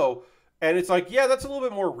didn't know. And it's like, yeah, that's a little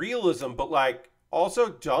bit more realism, but like, also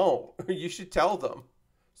don't. You should tell them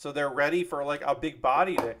so they're ready for like a big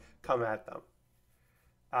body to come at them.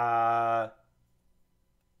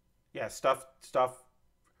 Stuff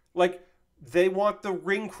like they want the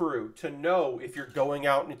ring crew to know if you're going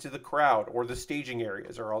out into the crowd or the staging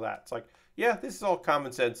areas or all that. It's like, yeah, this is all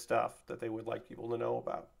common sense stuff that they would like people to know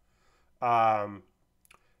about.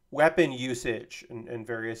 Weapon usage and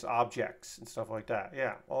various objects and stuff like that.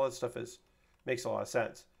 Yeah, all that stuff makes a lot of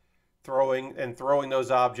sense. Throwing those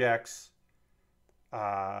objects,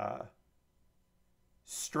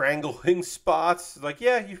 strangling spots. Like,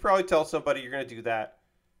 yeah, you probably tell somebody you're going to do that.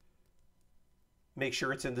 Make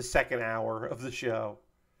sure it's in the second hour of the show.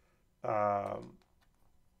 And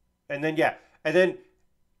then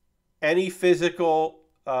any physicality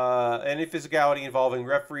involving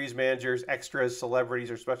referees, managers, extras,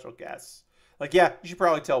 celebrities, or special guests. Like, yeah, you should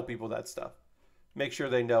probably tell people that stuff. Make sure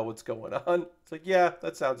they know what's going on. It's like, yeah,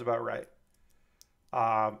 that sounds about right.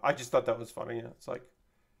 I just thought that was funny. It's like,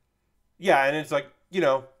 yeah, and it's like,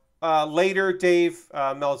 later Dave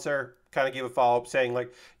Meltzer kind of gave a follow-up saying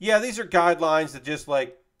like, yeah, these are guidelines that just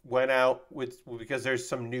like went out because there's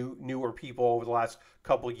some newer people over the last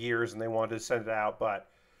couple of years and they wanted to send it out, but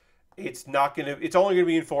it's only going to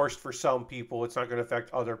be enforced for some people. It's not going to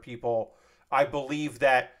affect other people. I believe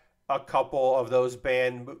that a couple of those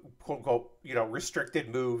banned, quote unquote, restricted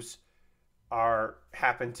moves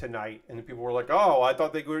happened tonight, and the people were like, oh, I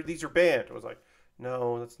thought these are banned. I was like,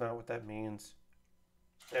 no, that's not what that means.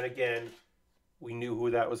 And again, we knew who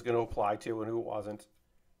that was going to apply to and who it wasn't.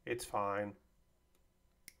 It's fine.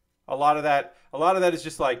 A lot of that is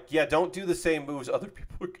just like, yeah, don't do the same moves other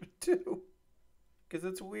people are going to do. Because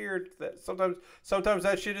it's weird. That sometimes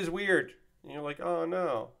that shit is weird. And you're like, oh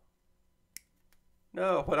no.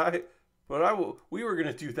 No, but But we were going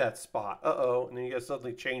to do that spot. Uh-oh. And then you guys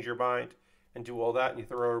suddenly change your mind and do all that and you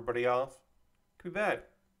throw everybody off. Could be bad.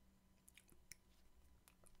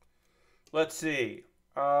 Let's see.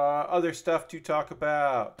 Other stuff to talk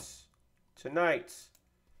about tonight.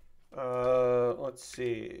 Let's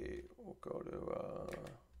see. We'll go to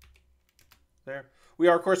there. We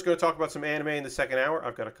are, of course, going to talk about some anime in the second hour.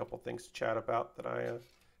 I've got a couple things to chat about that I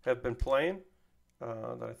have been playing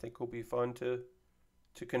that I think will be fun to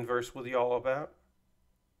converse with you all about.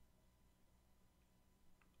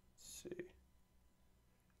 Let's see.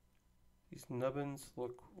 These nubbins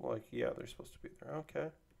look like, yeah, they're supposed to be there. Okay.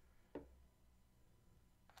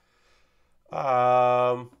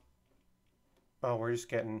 Oh, we're just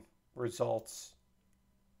getting results.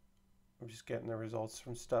 I'm just getting the results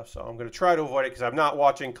from stuff. So I'm going to try to avoid it because I'm not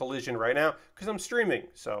watching Collision right now because I'm streaming.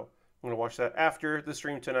 So I'm going to watch that after the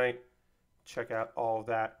stream tonight. Check out all of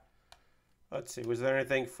that. Let's see. Was there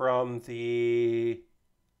anything from the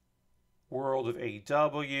world of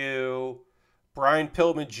AEW? Brian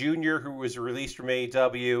Pillman Jr., who was released from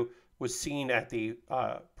AEW, was seen at the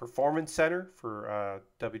Performance Center for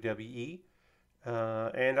WWE.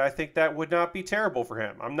 And I think that would not be terrible for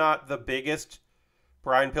him. I'm not the biggest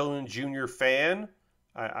Brian Pillman Jr. fan.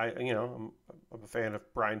 I'm a fan of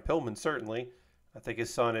Brian Pillman, certainly. I think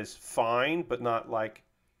his son is fine, but not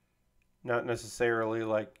necessarily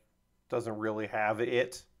like, doesn't really have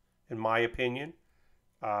it, in my opinion.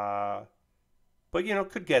 But,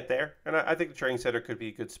 could get there. And I think the training center could be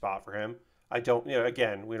a good spot for him. I don't,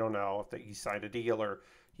 again, we don't know if he signed a deal or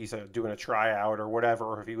he's doing a tryout or whatever,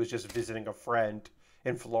 or if he was just visiting a friend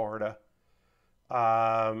in Florida.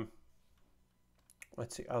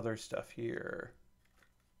 Let's see, other stuff here.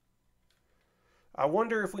 I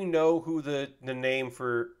wonder if we know who the name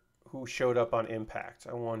for who showed up on Impact.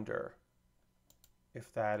 I wonder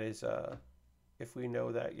if that is, if we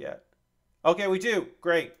know that yet. Okay, we do.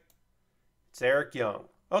 Great. It's Eric Young.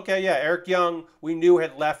 Okay, yeah, Eric Young, we knew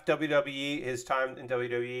had left WWE, his time in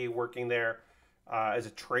WWE, working there as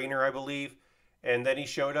a trainer, I believe. And then he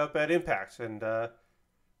showed up at Impact and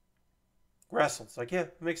wrestled. It's like, yeah,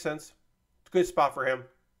 it makes sense. It's a good spot for him.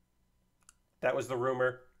 That was the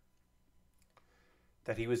rumor,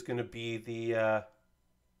 that he was going to be the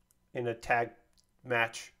in a tag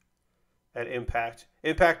match at Impact.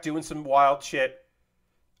 Impact doing some wild shit.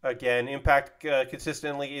 Again, Impact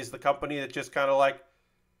consistently is the company that just kind of like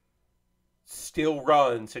still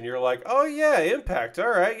runs, and you're like, oh yeah, Impact, all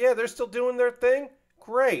right, yeah, they're still doing their thing.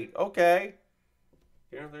 Great, okay.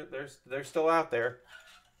 They're still out there.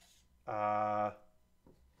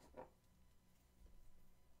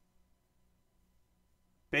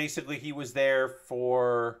 Basically, he was there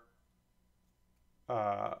for,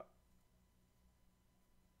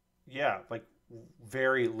 like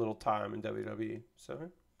very little time in WWE. So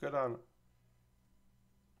good on him.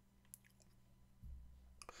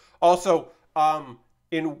 Also,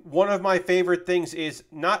 in one of my favorite things is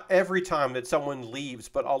not every time that someone leaves,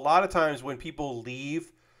 but a lot of times when people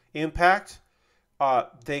leave Impact,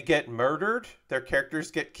 they get murdered. Their characters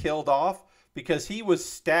get killed off because he was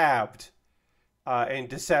stabbed in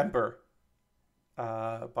December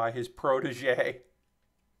by his protege.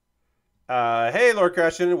 Hey, Lord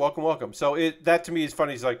Christian, welcome. So that to me is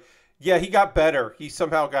funny. He's like, yeah, he got better. He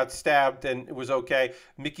somehow got stabbed and it was okay.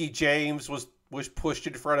 Mickey James was pushed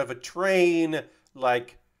in front of a train.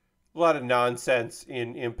 Like, a lot of nonsense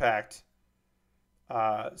in Impact.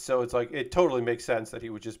 So it's like, it totally makes sense that he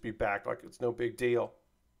would just be back. Like, it's no big deal.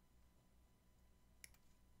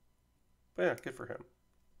 But yeah, good for him.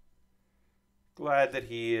 Glad that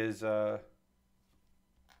he is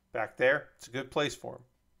back there. It's a good place for him.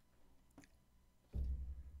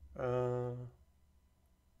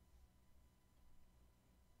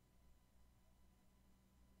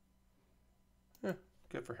 Yeah,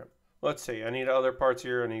 good for him. Let's see. I need other parts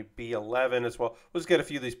here. I need B11 as well. Let's get a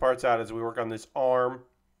few of these parts out as we work on this arm.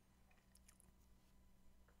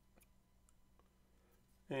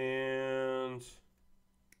 And let's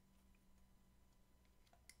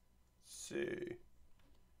see.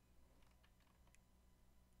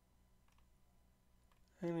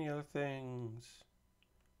 Any other things?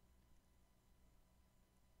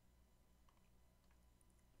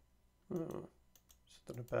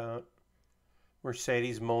 Something about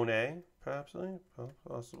Mercedes Monet, possibly.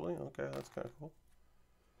 Okay, that's kind of cool.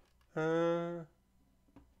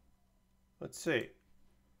 Let's see.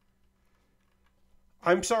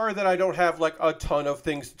 I'm sorry that I don't have like a ton of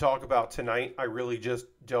things to talk about tonight. I really just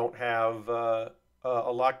don't have a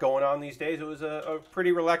lot going on these days. It was a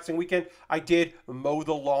pretty relaxing weekend. I did mow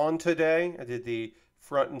the lawn today. I did the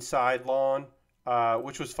front and side lawn,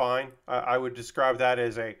 which was fine. I would describe that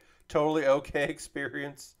as a totally okay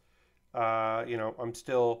experience. You know, I'm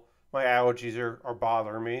still, my allergies are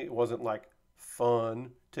bothering me. It wasn't like fun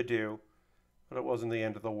to do, but it wasn't the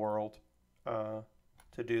end of the world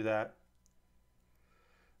to do that.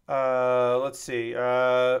 Let's see.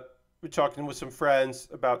 We're talking with some friends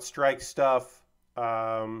about strike stuff,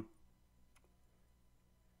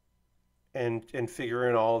 and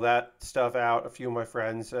figuring all that stuff out. A few of my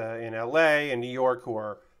friends in LA and New York who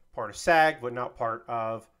are part of SAG but not part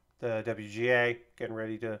of the WGA, getting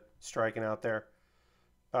ready to striking out there.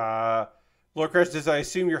 Lord Crest says, I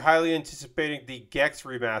assume you're highly anticipating the Gex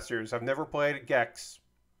remasters. I've never played a Gex.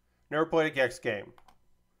 Never played a Gex game.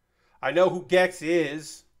 I know who Gex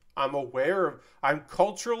is. I'm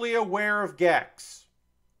culturally aware of Gex.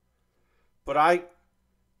 But I've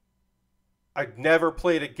never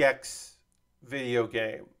played a Gex video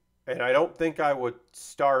game. And I don't think I would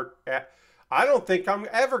start at... I don't think I'm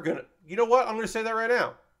ever going to... You know what? I'm going to say that right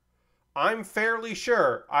now. I'm fairly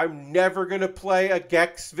sure I'm never going to play a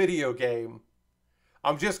Gex video game.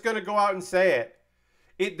 I'm just going to go out and say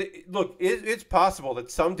it. Look, it's possible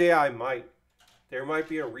that someday I might. There might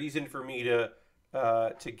be a reason for me to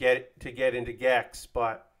get into Gex,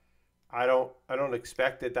 but I don't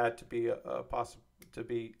expect that to be a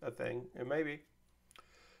thing. It may be.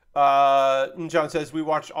 John says, we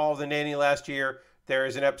watched all of The Nanny last year. There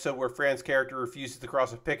is an episode where Fran's character refuses to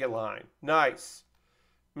cross a picket line. Nice.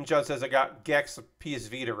 And John says, I got Gex PS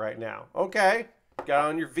Vita right now. Okay. Got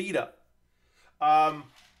on your Vita. You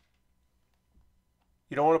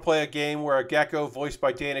don't want to play a game where a gecko voiced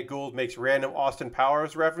by Dana Gould makes random Austin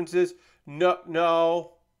Powers references?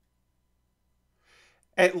 No.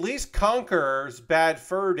 At least Conqueror's Bad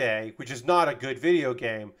Fur Day, which is not a good video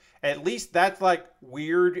game, at least that's like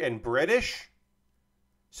weird and British.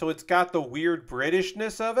 So it's got the weird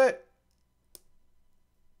Britishness of it.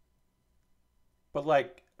 But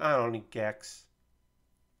like, I don't need Gex.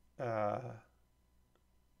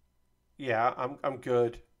 Yeah, I'm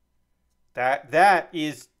good. That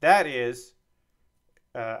is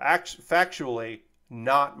factually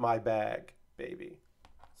not my bag, baby.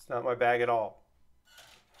 It's not my bag at all.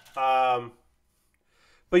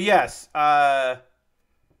 But yes,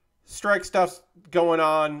 strike stuff's going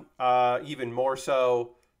on, even more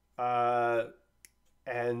so,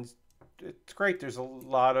 and it's great. There's a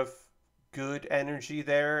lot of good energy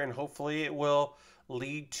there, and hopefully it will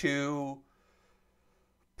lead to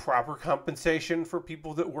proper compensation for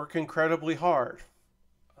people that work incredibly hard.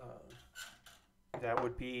 That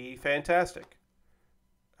would be fantastic.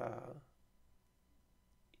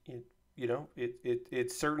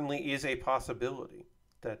 It certainly is a possibility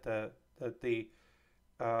that the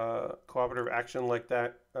cooperative action like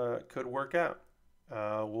that could work out.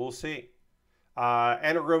 We'll see.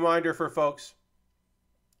 And a reminder for folks: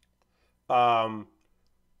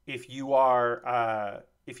 if you are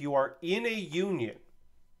in a union,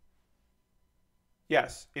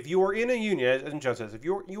 yes, if you are in a union, as John says, if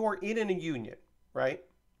you are in a union, right?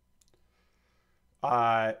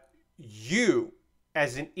 You,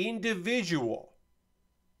 as an individual,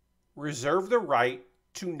 reserve the right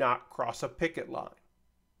to not cross a picket line.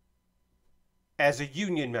 As a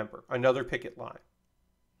union member, another picket line.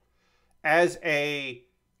 As a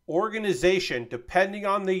organization, depending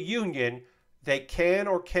on the union, they can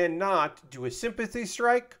or cannot do a sympathy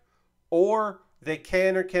strike, or they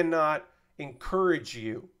can or cannot encourage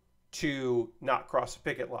you to not cross a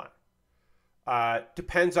picket line.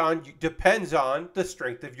 Depends on the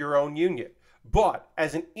strength of your own union. But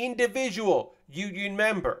as an individual union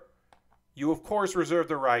member, you of course reserve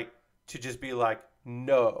the right to just be like,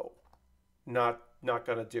 no, not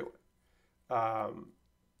gonna do it.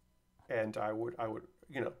 And I would,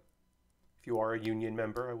 if you are a union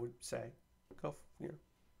member, I would say, go,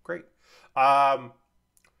 great.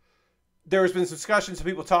 There's been discussions of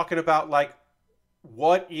people talking about like,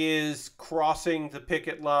 what is crossing the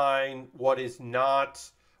picket line? What is not?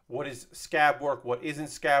 What is scab work? What isn't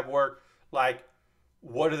scab work? Like,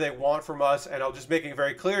 what do they want from us? And I'll just make it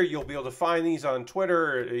very clear. You'll be able to find these on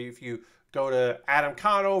Twitter. If you go to Adam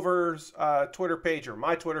Conover's Twitter page or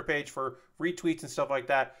my Twitter page for retweets and stuff like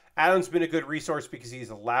that. Adam's been a good resource because he's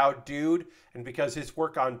a loud dude and because his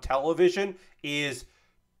work on television is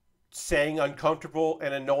saying uncomfortable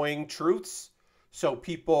and annoying truths. So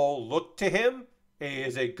people look to him. He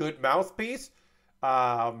is a good mouthpiece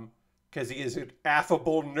because he is an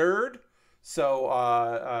affable nerd. So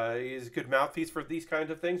he is a good mouthpiece for these kinds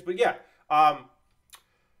of things. But yeah,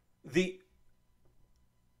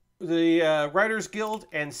 the Writers Guild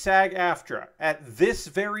and SAG-AFTRA at this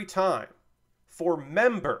very time, for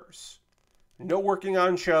members, no working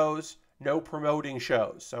on shows, no promoting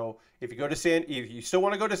shows. So if you still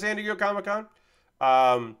want to go to San Diego Comic-Con,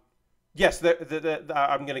 yes,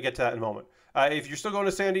 I'm going to get to that in a moment. If you're still going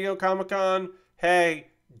to San Diego Comic-Con, hey,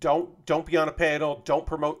 don't be on a panel. Don't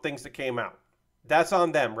promote things that came out. That's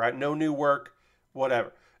on them, right? No new work,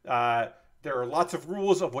 whatever. There are lots of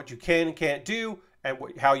rules of what you can and can't do, and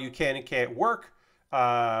how you can and can't work.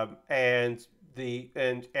 And the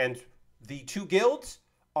two guilds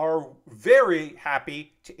are very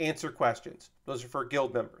happy to answer questions. Those are for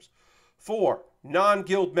guild members. For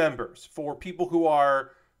non-guild members, for people who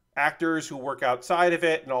are actors who work outside of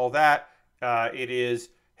it and all that, it is,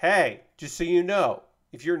 hey, just so you know,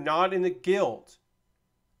 if you're not in the guild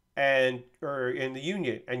or in the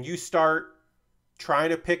union and you start trying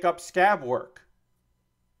to pick up scab work,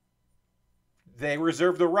 they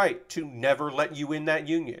reserve the right to never let you in that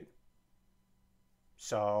union.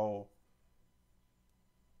 So,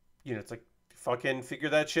 it's like, fucking figure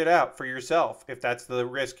that shit out for yourself if that's the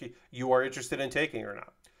risk you are interested in taking or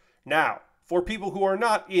not. Now, for people who are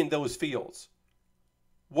not in those fields,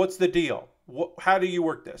 what's the deal? How do you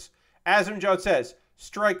work this? As John says,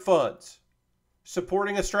 strike funds.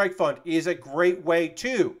 Supporting a strike fund is a great way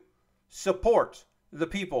to support the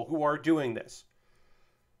people who are doing this.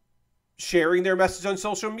 Sharing their message on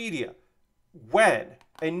social media. When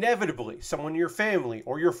inevitably someone in your family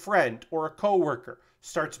or your friend or a coworker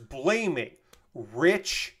starts blaming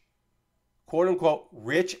rich, quote unquote,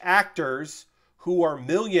 rich actors who are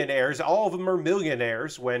millionaires, all of them are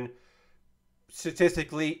millionaires, when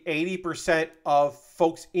statistically 80% of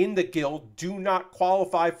folks in the guild do not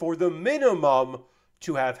qualify for the minimum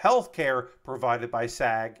to have health care provided by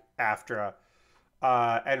SAG-AFTRA.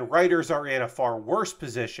 And writers are in a far worse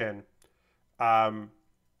position.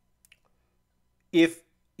 If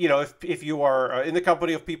you are in the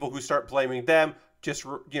company of people who start blaming them, just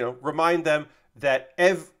remind them that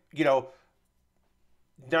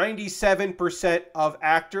 97% of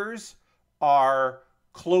actors are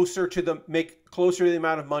closer to the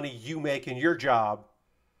amount of money you make in your job.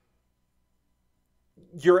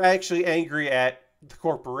 You're actually angry at the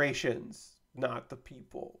corporations, not the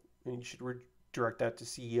people. And you should direct that to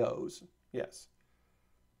CEOs. Yes.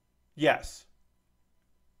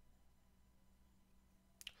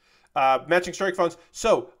 Matching strike funds.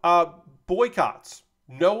 So, boycotts.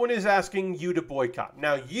 No one is asking you to boycott.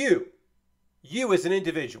 Now, you as an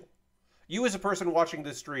individual, you as a person watching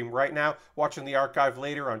this stream right now, watching the archive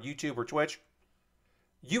later on YouTube or Twitch,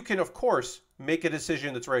 you can, of course, make a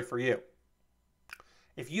decision that's right for you.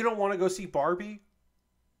 If you don't want to go see Barbie,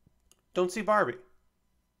 don't see Barbie.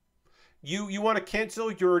 You want to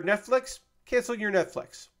cancel your Netflix? Cancel your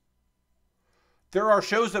Netflix. There are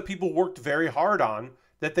shows that people worked very hard on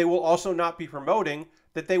that they will also not be promoting,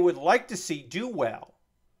 that they would like to see do well,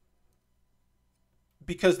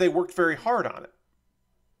 because they worked very hard on it.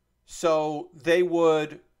 So they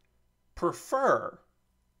would prefer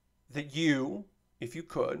that you, if you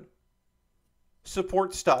could,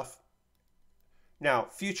 support stuff. Now,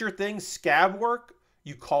 future things, scab work,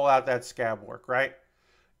 you call out that scab work, right?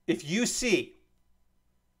 If you see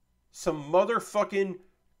some motherfucking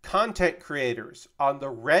content creators on the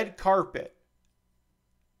red carpet,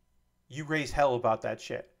 you raise hell about that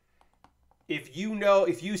shit. If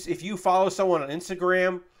you follow someone on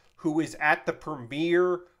Instagram who is at the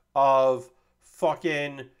premiere of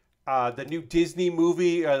fucking the new Disney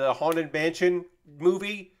movie, the Haunted Mansion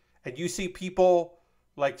movie, and you see people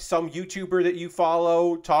like some YouTuber that you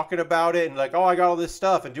follow talking about it and like, oh, I got all this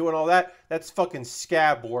stuff and doing all that, that's fucking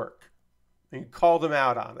scab work. And you call them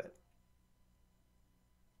out on it.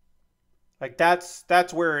 Like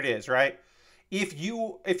that's where it is, right? If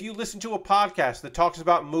you listen to a podcast that talks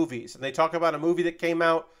about movies and they talk about a movie that came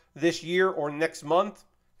out this year or next month,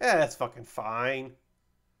 that's fucking fine.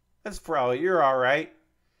 You're all right.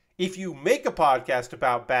 If you make a podcast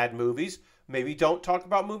about bad movies, maybe don't talk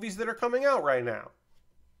about movies that are coming out right now.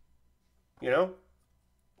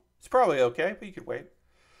 It's probably okay, but you could wait.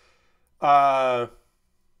 Ron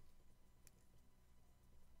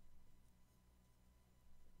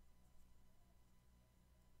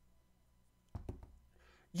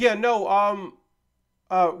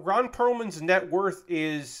Perlman's net worth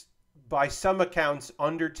is, by some accounts,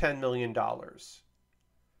 under $10 million,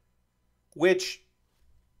 which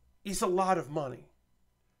is a lot of money.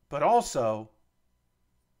 But also,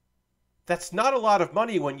 that's not a lot of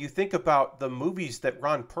money when you think about the movies that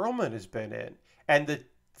Ron Perlman has been in and the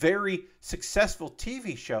very successful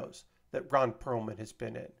TV shows that Ron Perlman has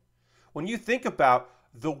been in. When you think about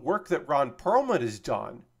the work that Ron Perlman has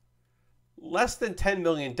done, less than $10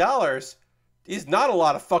 million is not a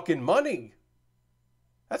lot of fucking money.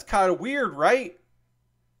 That's kind of weird, right?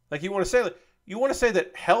 Like you want to say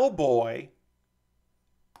that Hellboy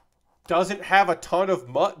doesn't have the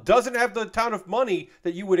ton of money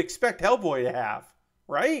that you would expect Hellboy to have,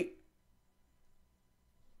 right?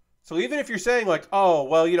 So even if you're saying like, oh,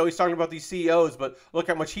 well, you know, he's talking about these CEOs, but look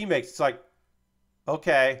how much he makes. It's like,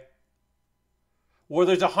 okay. Well,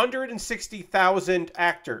 there's 160,000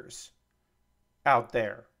 actors out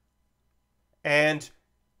there. And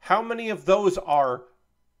how many of those are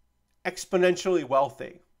exponentially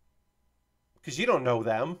wealthy? Because you don't know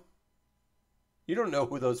them. You don't know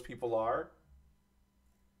who those people are.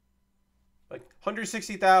 Like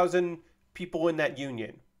 160,000 people in that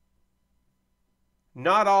union.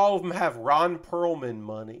 Not all of them have Ron Perlman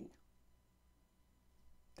money.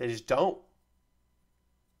 They just don't.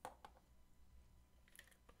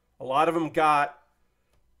 A lot of them got,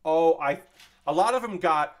 I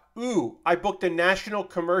booked a national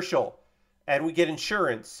commercial and we get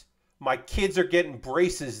insurance. My kids are getting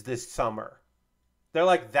braces this summer. They're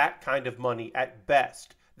like that kind of money at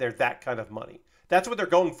best. They're that kind of money. That's what they're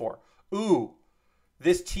going for. Ooh,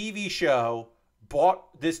 this TV show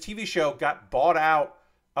got bought out.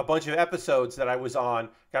 A bunch of episodes that I was on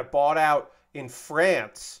got bought out in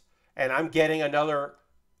France, and I'm getting another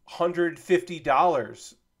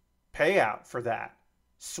 $150 payout for that.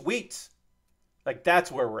 Sweet. Like,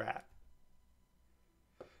 that's where we're at.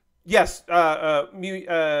 Yes, Mew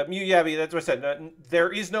Yabby, that's what I said. There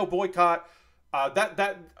is no boycott.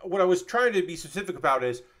 What I was trying to be specific about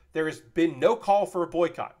is there has been no call for a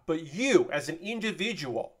boycott. But you, as an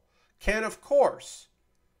individual, can, of course,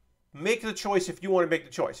 make the choice if you want to make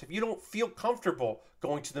the choice. If you don't feel comfortable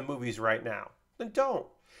going to the movies right now, then don't.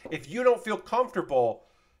 If you don't feel comfortable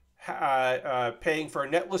paying for a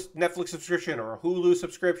Netflix subscription or a Hulu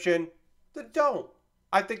subscription, then don't.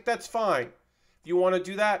 I think that's fine. If you want to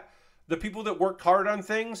do that, the people that work hard on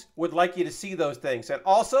things would like you to see those things. And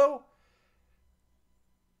also,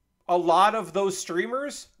 a lot of those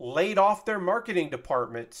streamers laid off their marketing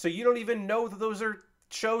department, so you don't even know that those are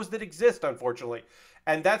shows that exist, unfortunately.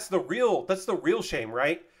 And that's the real shame,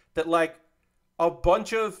 right? That like a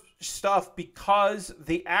bunch of stuff, because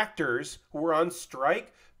the actors who are on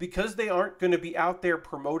strike, because they aren't going to be out there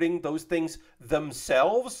promoting those things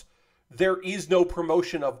themselves, there is no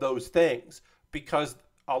promotion of those things, because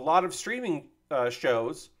a lot of streaming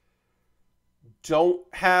shows don't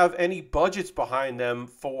have any budgets behind them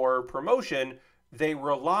for promotion. They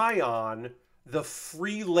rely on the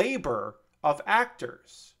free labor of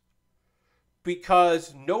actors.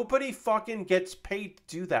 Because nobody fucking gets paid to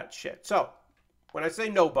do that shit. So, when I say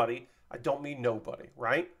nobody, I don't mean nobody,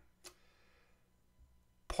 right?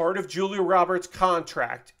 Part of Julia Roberts'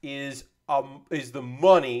 contract is the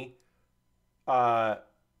money that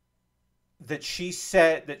she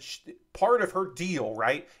said part of her deal,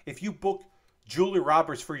 right? If you book Julia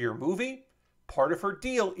Roberts for your movie, part of her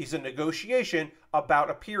deal is a negotiation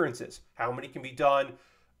about appearances. How many can be done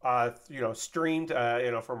streamed,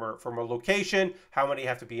 from a location, how many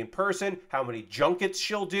have to be in person, how many junkets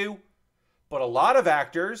she'll do. But a lot of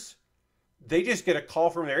actors, they just get a call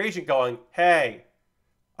from their agent going, hey,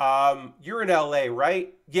 you're in LA,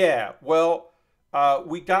 right? Yeah, well,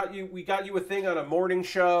 we got you a thing on a morning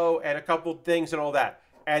show and a couple things and all that.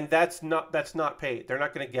 And that's not paid. They're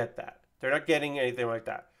not going to get that. They're not getting anything like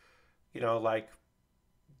that.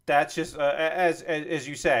 That's just, as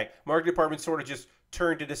you say, marketing departments sort of just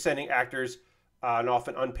turn to sending actors and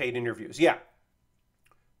often unpaid interviews. Yeah.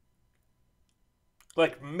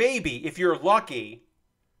 Like maybe if you're lucky,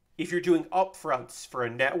 if you're doing upfronts for a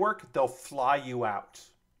network, they'll fly you out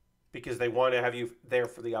because they want to have you there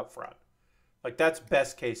for the upfront. Like that's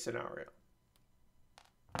best case scenario.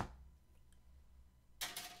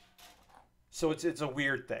 So it's a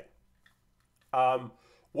weird thing.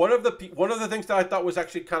 One of the things that I thought was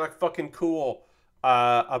actually kind of fucking cool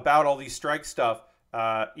about all these strike stuff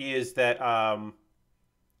is that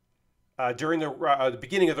during the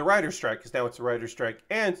beginning of the writer's strike, because now it's the writer's strike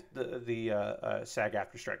and the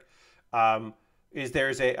SAG-AFTRA strike, is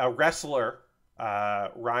there's a wrestler,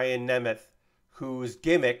 Ryan Nemeth, whose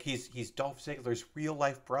gimmick, he's Dolph Ziggler's real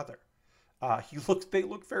life brother. They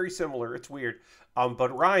look very similar. It's weird.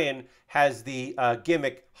 But Ryan has the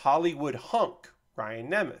gimmick Hollywood Hunk, Ryan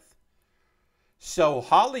Nemeth. So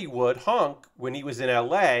Hollywood Hunk, when he was in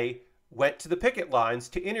LA, went to the picket lines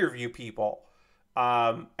to interview people.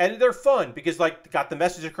 And they're fun because got the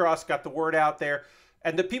message across, got the word out there.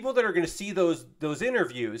 And the people that are going to see those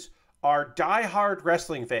interviews are diehard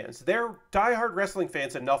wrestling fans. They're diehard wrestling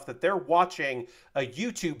fans enough that they're watching a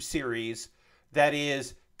YouTube series that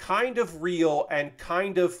is kind of real and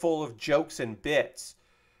kind of full of jokes and bits.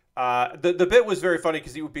 The bit was very funny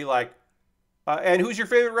because he would be like, And who's your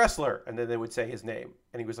favorite wrestler? And then they would say his name.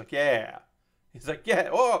 And he was like, yeah. He's like, yeah.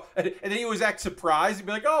 Oh, and then he was act surprised. He'd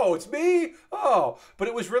be like, oh, it's me. Oh, but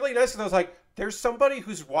it was really nice because I was like, there's somebody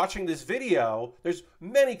who's watching this video. There's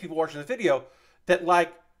many people watching this video that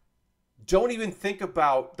like don't even think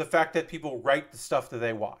about the fact that people write the stuff that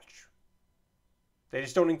they watch. They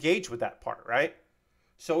just don't engage with that part, right?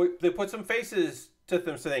 So they put some faces to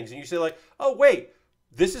them things, and you say like, oh wait,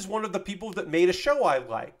 this is one of the people that made a show I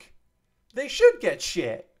like. They should get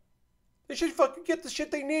shit. They should fucking get the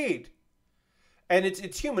shit they need. And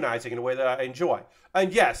it's humanizing in a way that I enjoy.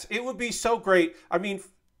 And yes, it would be so great. I mean,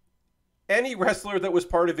 any wrestler that was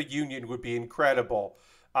part of a union would be incredible.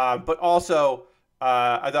 But also,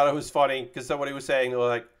 I thought it was funny because somebody was saying,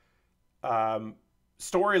 like,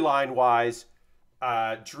 storyline-wise,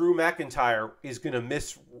 Drew McIntyre is going to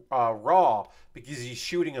miss Raw because he's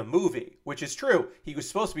shooting a movie, which is true. He was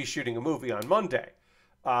supposed to be shooting a movie on Monday.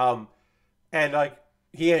 And, like,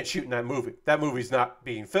 he ain't shooting that movie. That movie's not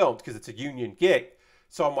being filmed because it's a union gig.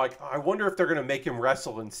 So I'm like, I wonder if they're going to make him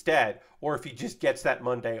wrestle instead or if he just gets that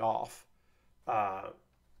Monday off. But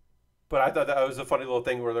I thought that was a funny little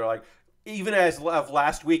thing where they're like, even as of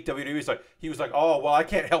last week, WWE was like, he was like, oh, well, I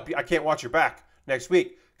can't help you. I can't watch your back next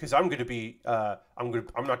week because I'm going to be, I'm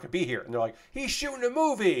not going to be here. And they're like, he's shooting a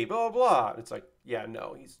movie, blah, blah, blah. And it's like, yeah,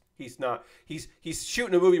 no, he's not. He's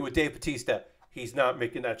shooting a movie with Dave Bautista. He's not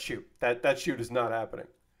making that shoot. That shoot is not happening.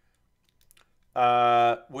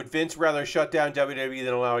 Would Vince rather shut down WWE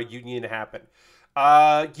than allow a union to happen?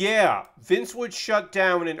 Yeah, Vince would shut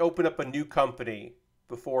down and open up a new company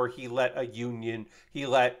before he let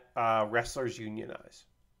wrestlers unionize.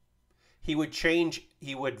 He would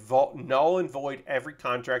null and void every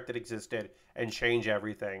contract that existed and change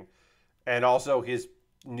everything. And also the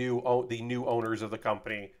new owners of the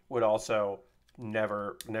company would also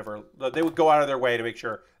never, they would go out of their way to make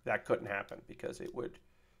sure that couldn't happen because it would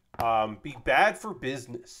be bad for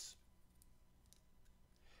business.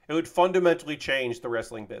 It would fundamentally change the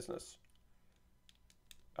wrestling business.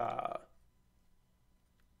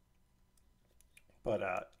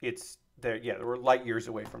 But it's there. Yeah, we're light years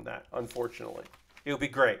away from that. Unfortunately, it would be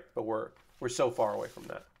great, but we're so far away from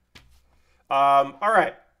that. All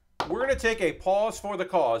right, we're gonna take a pause for the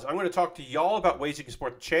cause. I'm gonna talk to y'all about ways you can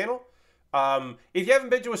support the channel. If you haven't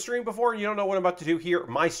been to a stream before and you don't know what I'm about to do here,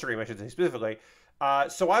 my stream, I should say specifically.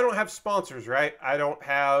 So I don't have sponsors, right? I don't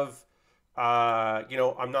have,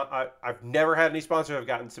 I've never had any sponsors. I've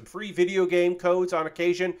gotten some free video game codes on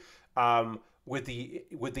occasion, with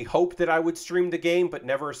the hope that I would stream the game, but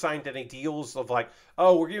never signed any deals of like,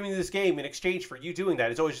 oh, we're giving you this game in exchange for you doing that.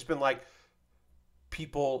 It's always just been like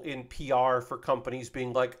people in PR for companies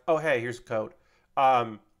being like, oh, hey, here's a code.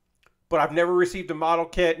 But I've never received a model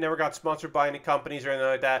kit, never got sponsored by any companies or anything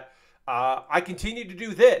like that. I continue to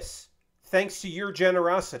do this thanks to your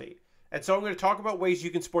generosity. And so I'm going to talk about ways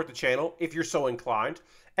you can support the channel if you're so inclined.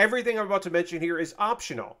 Everything I'm about to mention here is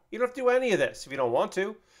optional. You don't have to do any of this if you don't want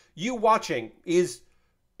to. You watching is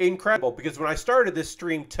incredible because when I started this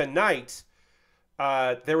stream tonight,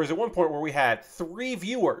 there was at one point where we had 3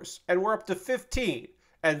 viewers and we're up to 15.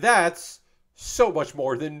 And that's so much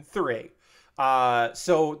more than 3.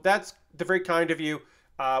 So that's very kind of you.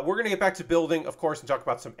 We're going to get back to building, of course, and talk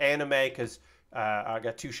about some anime because I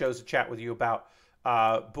got 2 shows to chat with you about.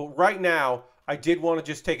 But right now, I did want to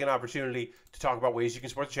just take an opportunity to talk about ways you can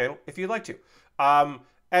support the channel if you'd like to.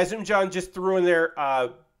 As John just threw in there,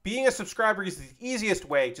 being a subscriber is the easiest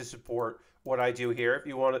way to support what I do here. If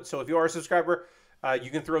you want it, so if you are a subscriber, you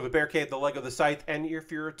can throw the Bear Cave, the Lego, the Scythe, and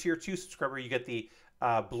if you're a tier 2 subscriber, you get the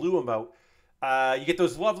blue emote. You get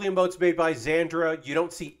those lovely emotes made by Xandra. You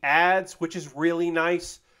don't see ads, which is really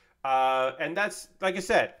nice. And that's, like I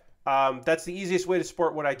said, that's the easiest way to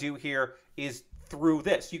support what I do here is through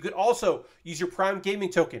this. You could also use your Prime Gaming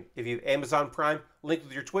token. If you have Amazon Prime linked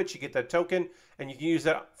with your Twitch, you get that token, and you can use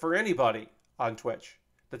that for anybody on Twitch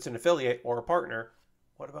that's an affiliate or a partner.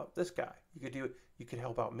 What about this guy? You could do it. You could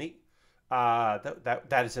help out me.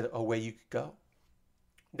 That is a way you could go.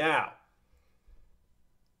 Now,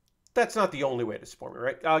 that's not the only way to support me,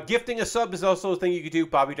 right? Gifting a sub is also a thing you could do.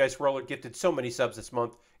 Bobby Dice Roller gifted so many subs this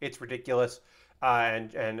month. It's ridiculous.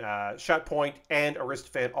 And Shot Point and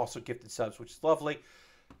Aristofan also gifted subs, which is lovely.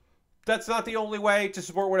 That's not the only way to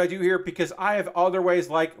support what I do here because I have other ways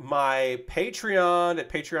like my Patreon at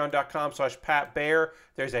patreon.com/PatBear.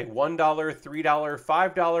 There's a $1, $3,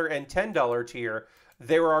 $5, and $10 tier.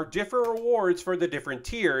 There are different rewards for the different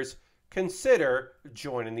tiers. Consider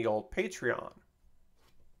joining the old Patreon.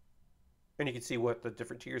 And you can see what the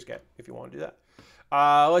different tiers get if you want to do that.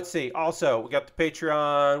 Let's see. Also, we got the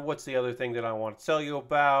Patreon. What's the other thing that I want to tell you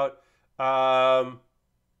about?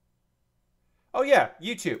 Oh yeah,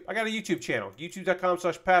 YouTube. I got a YouTube channel,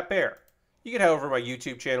 youtube.com/PatBaer. You can head over to my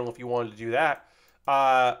YouTube channel if you wanted to do that.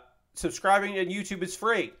 Subscribing to YouTube is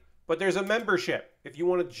free, but there's a membership if you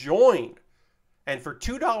want to join. And for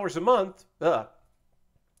 $2 a month,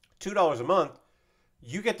 $2 a month,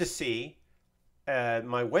 you get to see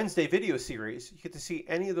my Wednesday video series. You get to see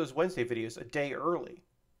any of those Wednesday videos a day early.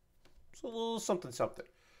 It's a little something, something.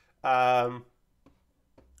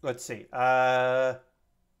 Let's see.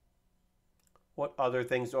 What other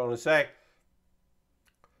things do I want to say?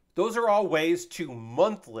 Those are all ways to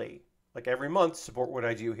monthly, like every month, support what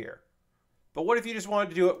I do here. But what if you just wanted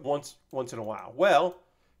to do it once in a while? Well,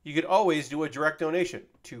 you could always do a direct donation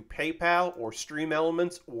to PayPal or Stream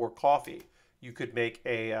Elements or Coffee. You could make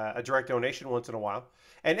a direct donation once in a while.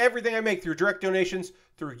 And everything I make through direct donations,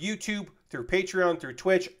 through YouTube, through Patreon, through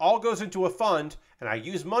Twitch, all goes into a fund, and I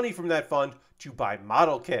use money from that fund to buy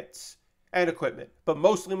model kits and equipment, but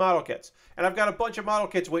mostly model kits. And I've got a bunch of model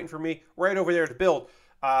kits waiting for me right over there to build.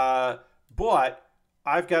 But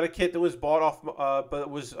I've got a kit that was bought off, but it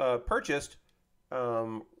was purchased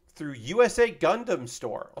through USA Gundam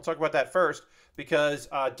Store. I'll talk about that first because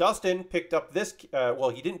Dustin picked up this. Well,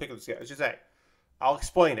 he didn't pick up this kit. I should say. I'll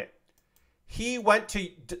explain it. He went to.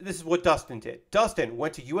 This is what Dustin did. Dustin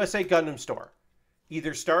went to USA Gundam Store.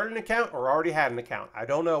 Either started an account or already had an account. I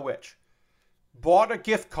don't know which. Bought a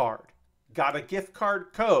gift card. Got a gift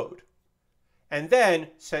card code. And then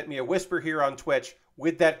sent me a whisper here on Twitch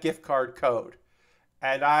with that gift card code.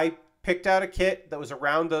 And I picked out a kit that was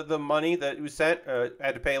around the money that was sent.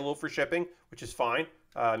 Had to pay a little for shipping, which is fine.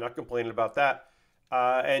 Not complaining about that.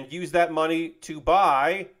 And used that money to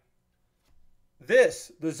buy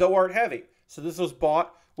this, the Zowort Heavy. So this was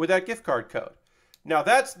bought with that gift card code. Now,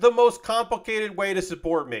 that's the most complicated way to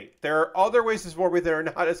support me. There are other ways to support me that are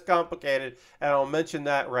not as complicated, and I'll mention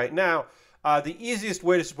that right now. The easiest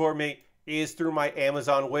way to support me is through my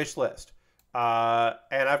Amazon wish list. And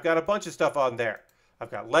I've got a bunch of stuff on there.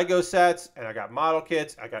 I've got Lego sets, and I got model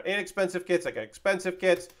kits. I got inexpensive kits. I got expensive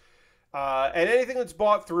kits. And anything that's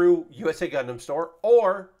bought through USA Gundam Store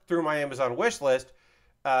or through my Amazon wish list,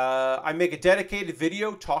 I make a dedicated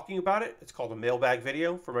video talking about it. It's called a mailbag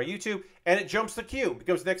video for my YouTube, and it jumps the queue. It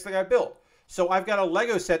becomes the next thing I build. So I've got a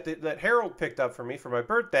Lego set that Harold picked up for me for my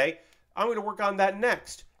birthday. I'm going to work on that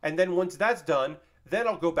next. And then once that's done, then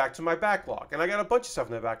I'll go back to my backlog. And I got a bunch of stuff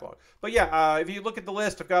in the backlog. But yeah, if you look at the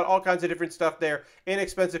list, I've got all kinds of different stuff there.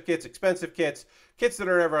 Inexpensive kits, expensive kits, kits that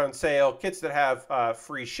are never on sale, kits that have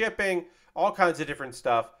free shipping, all kinds of different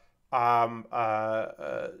stuff.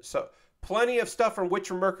 So plenty of stuff from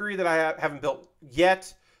Witcher Mercury that I haven't built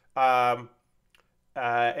yet. At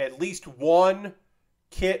least one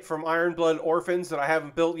kit from Ironblood Orphans that I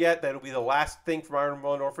haven't built yet. That'll be the last thing from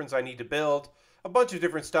Ironblood Orphans I need to build. A bunch of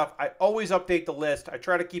different stuff. I always update the list. I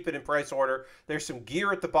try to keep it in price order. There's some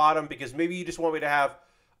gear at the bottom because maybe you just want me to have...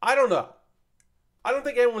 I don't know. I don't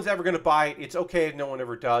think anyone's ever going to buy it. It's okay if no one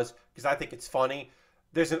ever does because I think it's funny.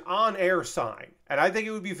 There's an on-air sign. And I think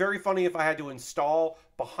it would be very funny if I had to install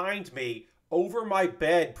behind me over my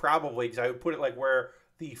bed probably because I would put it like where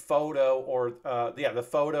the photo or... the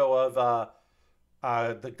photo of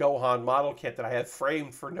the Gohan model kit that I have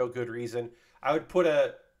framed for no good reason. I would put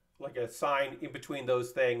a sign in between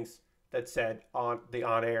those things that said on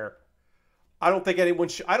air. I don't think anyone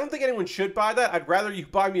should buy that. I'd rather you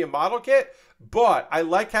buy me a model kit, but I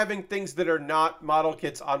like having things that are not model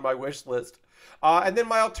kits on my wish list. And then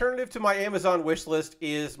my alternative to my Amazon wish list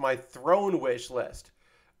is my Throne wish list.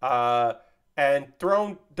 And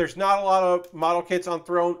Throne, there's not a lot of model kits on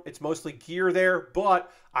Throne. It's mostly gear there,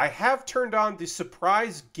 but I have turned on the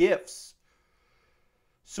surprise gifts.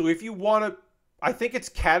 So if you want to, I think it's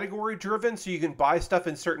category driven, so you can buy stuff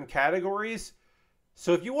in certain categories.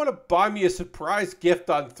 So if you want to buy me a surprise gift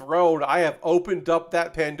on Throne, I have opened up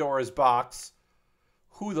that Pandora's box.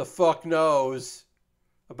 Who the fuck knows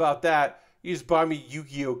about that? You just buy me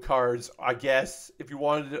Yu-Gi-Oh cards, I guess, if you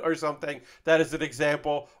wanted it or something. That is an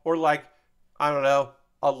example. Or like, I don't know,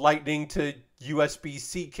 a lightning to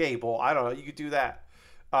USB-C cable. I don't know, you could do that.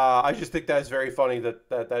 I just think that is very funny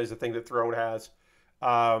that is a thing that Throne has.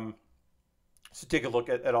 So take a look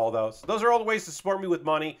at all those. Those are all the ways to support me with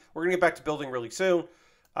money. We're going to get back to building really soon.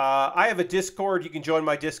 I have a Discord. You can join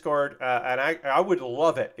my Discord, and I would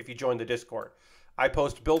love it if you joined the Discord. I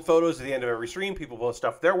post build photos at the end of every stream. People post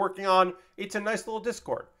stuff they're working on. It's a nice little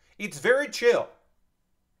Discord. It's very chill.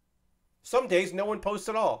 Some days no one posts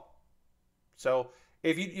at all. So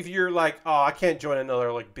if you're like, oh, I can't join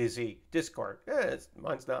another like busy Discord,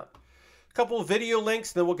 mine's not. A couple of video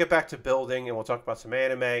links, then we'll get back to building, and we'll talk about some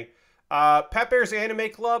anime. Pat Bear's Anime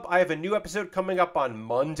Club, I have a new episode coming up on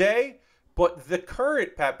Monday. But the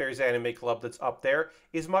current Pat Bear's Anime Club that's up there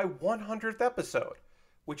is my 100th episode,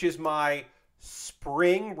 which is my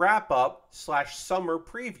spring wrap-up / summer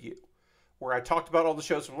preview, where I talked about all the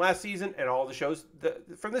shows from last season and all the shows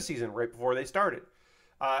from this season right before they started.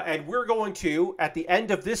 And we're going to, at the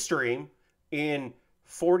end of this stream, in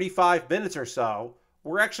 45 minutes or so,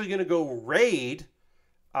 we're actually going to go raid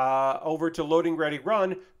over to Loading Ready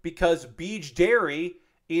Run because Beej Dairy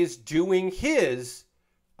is doing his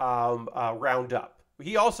roundup.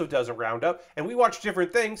 He also does a roundup, and we watch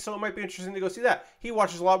different things, so it might be interesting to go see that. He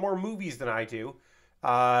watches a lot more movies than I do,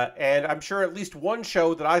 and I'm sure at least one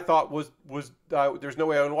show that I thought was there's no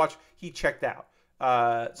way I would watch, he checked out.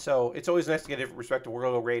 So it's always nice to get a different perspective. We're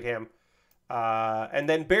going to go rate him. And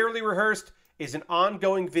then Baerly Rehearsed is an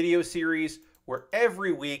ongoing video series where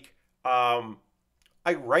every week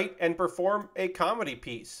I write and perform a comedy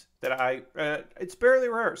piece that it's barely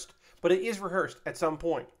rehearsed, but it is rehearsed at some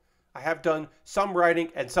point. I have done some writing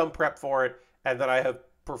and some prep for it, and then I have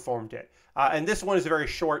performed it. And this one is a very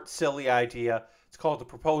short, silly idea. It's called The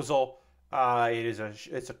Proposal.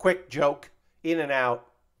 It's a quick joke, in and out.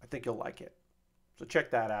 I think you'll like it. So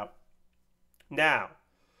check that out. Now,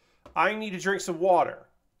 I need to drink some water,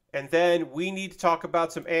 and then we need to talk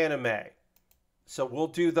about some anime. So we'll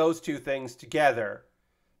do those two things together.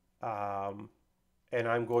 And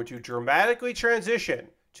I'm going to dramatically transition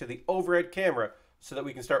to the overhead camera so that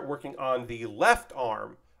we can start working on the left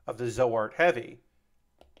arm of the Zowort Heavy.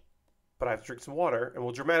 But I have to drink some water, and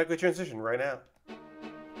we'll dramatically transition right now.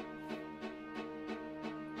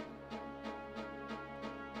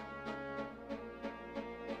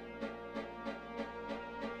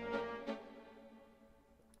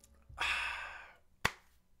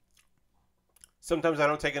 Sometimes I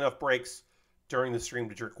don't take enough breaks during the stream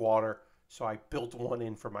to drink water, so I built one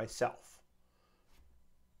in for myself.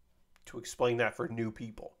 To explain that for new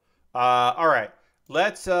people. All right,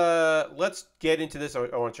 let's get into this. I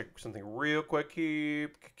want to check something real quick.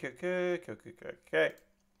 Okay.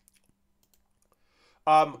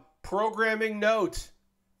 Programming note.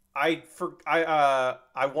 I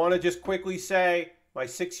want to just quickly say my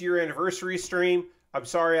 6-year anniversary stream. I'm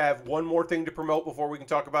sorry, I have one more thing to promote before we can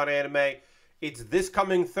talk about anime. It's this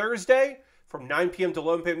coming Thursday from 9 p.m. to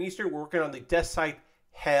 11 p.m. Eastern. We're working on the Death Site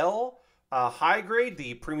Hell High Grade,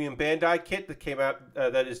 the premium Bandai kit that came out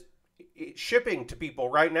that is shipping to people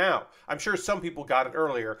right now. I'm sure some people got it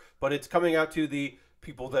earlier, but it's coming out to the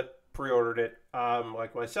people that pre-ordered it,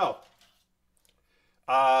 like myself.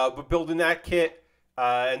 But building that kit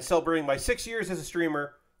and celebrating my 6 years as a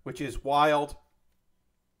streamer, which is wild.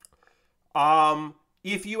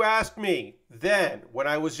 If you ask me then, when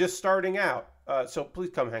I was just starting out, so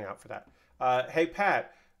please come hang out for that. Hey,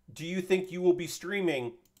 Pat, do you think you will be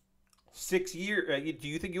streaming 6 years? Do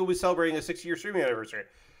you think you'll be celebrating a 6-year streaming anniversary?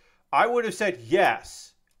 I would have said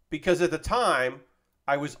yes, because at the time,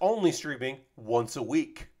 I was only streaming once a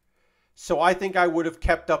week. So I think I would have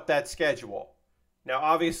kept up that schedule. Now,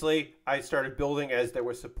 obviously, I started building as there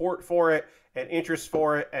was support for it and interest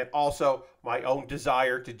for it, and also my own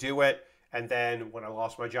desire to do it. And then when I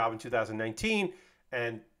lost my job in 2019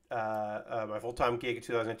 and my full-time gig in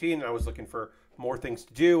 2019, I was looking for more things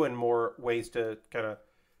to do and more ways to kind of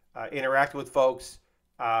interact with folks.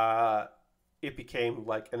 It became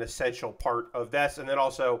like an essential part of this. And then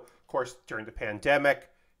also, of course, during the pandemic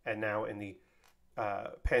and now in the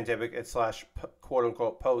pandemic /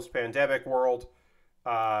 quote-unquote post-pandemic world,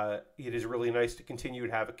 it is really nice to continue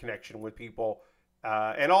to have a connection with people.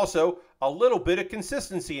 And also a little bit of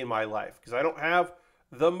consistency in my life, because I don't have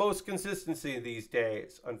the most consistency these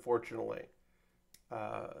days, unfortunately.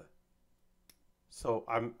 So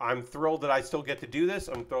I'm thrilled that I still get to do this.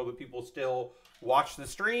 I'm thrilled that people still watch the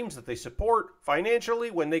streams, that they support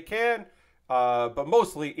financially when they can. But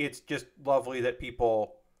mostly it's just lovely that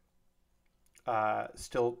people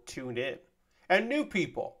still tune in. And new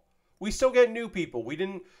people. We still get new people.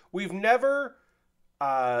 We've never...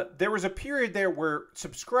 there was a period there where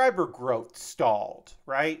subscriber growth stalled,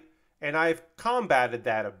 right? And I've combated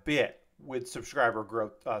that a bit with subscriber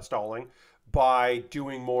growth stalling by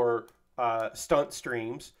doing more stunt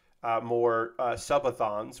streams, more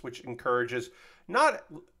subathons, which encourages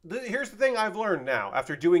here's the thing I've learned now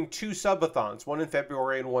after doing 2 subathons, one in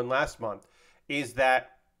February and one last month, is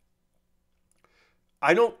that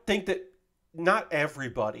I don't think that not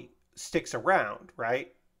everybody sticks around,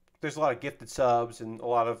 right? There's a lot of gifted subs and a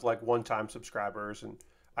lot of like one-time subscribers, and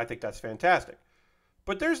I think that's fantastic.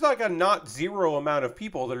 But there's like a not zero amount of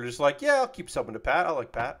people that are just like, yeah, I'll keep subbing to Pat. I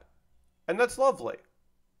like Pat. And that's lovely.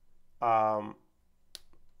 And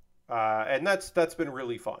that's been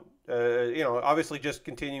really fun. Obviously just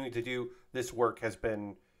continuing to do this work has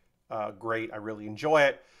been great. I really enjoy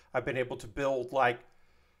it. I've been able to build like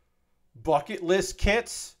bucket list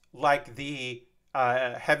kits, like the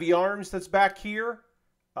heavy arms that's back here.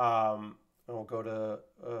 I'll go to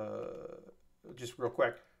just real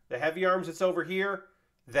quick. The heavy arms that's over here,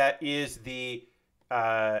 that is the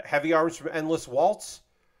heavy arms from Endless Waltz.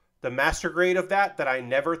 The master grade of that I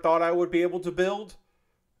never thought I would be able to build,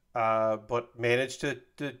 but managed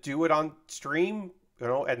to do it on stream, you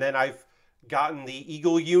know. And then I've gotten the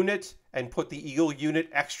Eagle unit and put the Eagle unit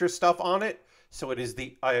extra stuff on it, so it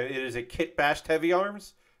is a kit bashed heavy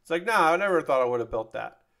arms. It's like, nah, I never thought I would have built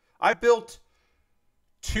that. I built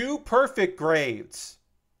 2 perfect grades.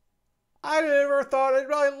 I never thought in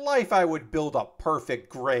my life I would build a perfect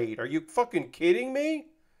grade. Are you fucking kidding me?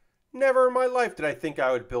 Never in my life did I think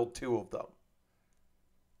I would build 2 of them.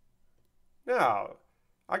 No.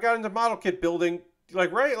 I got into model kit building,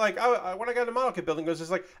 like, right? Like, when I got into model kit building, it was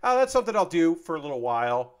just like, oh, that's something I'll do for a little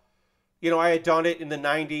while. You know, I had done it in the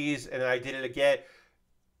 90s, and then I did it again.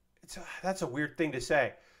 That's a weird thing to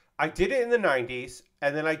say. I did it in the 90s,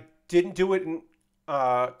 and then I didn't do it in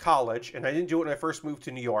college, and I didn't do it when I first moved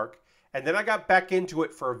to New York. And then I got back into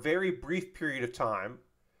it for a very brief period of time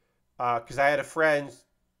because I had a friend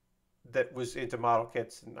that was into model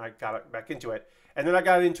kits, and I got back into it. And then I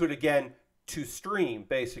got into it again to stream,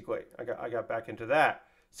 basically. I got back into that.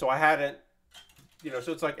 So I hadn't, you know,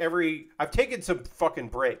 so it's like I've taken some fucking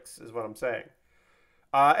breaks, is what I'm saying.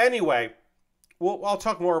 Anyway, I'll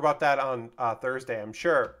talk more about that on Thursday, I'm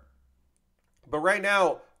sure. But right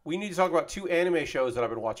now, we need to talk about 2 anime shows that I've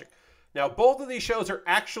been watching. Now, both of these shows are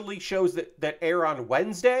actually shows that air on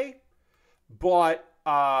Wednesday, but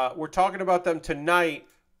we're talking about them tonight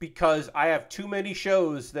because I have too many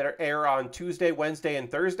shows that air on Tuesday, Wednesday,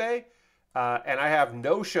 and Thursday, and I have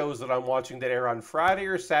no shows that I'm watching that air on Friday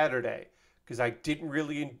or Saturday because I'm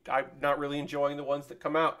not really enjoying the ones that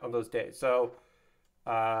come out on those days. So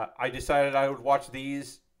I decided I would watch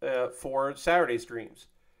these for Saturday streams,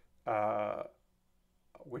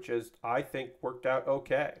 which is, I think, worked out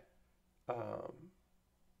okay.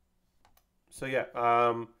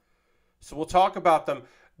 So we'll talk about them.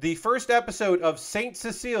 The first episode of Saint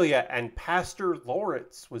Cecilia and Pastor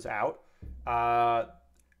Lawrence was out. A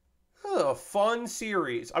fun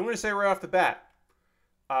series. I'm going to say right off the bat.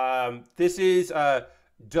 This is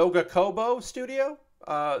Doga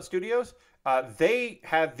Studios. They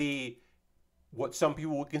had what some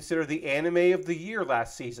people would consider the anime of the year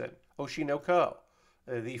last season, Oshi no Ko,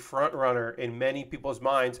 the front runner in many people's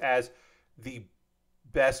minds as the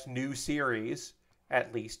best new series,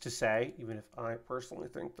 at least to say, even if I personally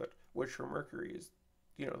think that Witch from Mercury is,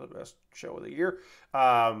 you know, the best show of the year.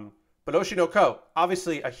 But Oshi no Ko,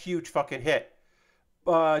 obviously a huge fucking hit.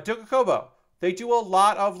 Dogakobo, they do a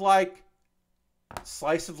lot of like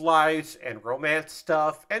slice of life and romance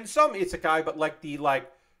stuff, and some isekai, but like the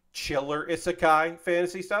chiller isekai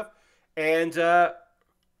fantasy stuff. And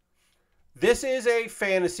this is a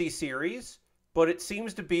fantasy series, but it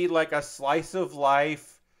seems to be like a slice of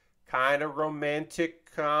life kind of romantic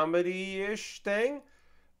comedy-ish thing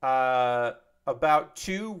about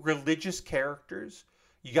 2 religious characters.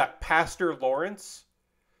 You got Pastor Lawrence,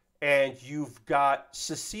 and you've got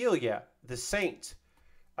Cecilia, the saint.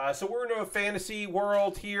 So we're in a fantasy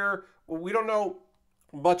world here. We don't know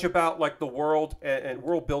much about like the world and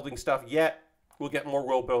world building stuff yet. We'll get more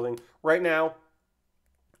world building. Right now,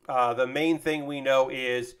 the main thing we know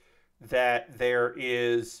is that there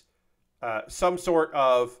is some sort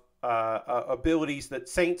of abilities that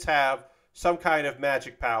saints have, some kind of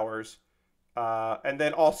magic powers. And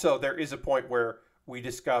then also there is a point where we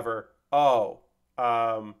discover, wait,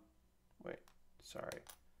 sorry.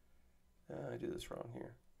 I did this wrong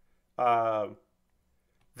here.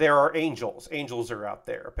 There are angels. Angels are out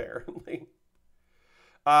there, apparently.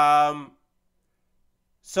 So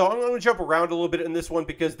I'm going to jump around a little bit in this one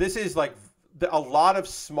because this is like a lot of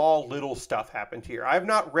small little stuff happened here. I have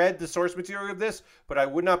not read the source material of this, but I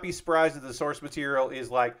would not be surprised if the source material is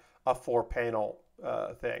like a 4-panel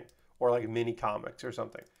thing or like mini comics or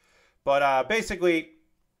something. But basically,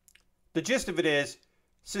 the gist of it is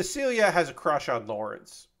Cecilia has a crush on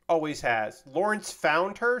Lawrence. Always has. Lawrence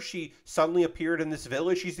found her. She suddenly appeared in this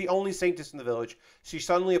village. She's the only saintess in the village. She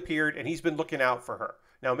suddenly appeared, and he's been looking out for her.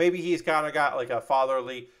 Now, maybe he's kind of got like a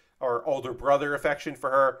fatherly or older brother affection for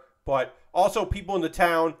her, but also people in the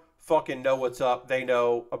town fucking know what's up. They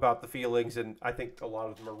know about the feelings, and I think a lot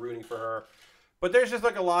of them are rooting for her. But there's just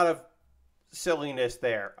like a lot of silliness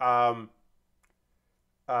there.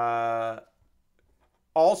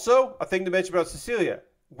 Also, a thing to mention about Cecilia.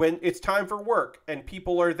 When it's time for work and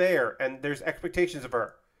people are there and there's expectations of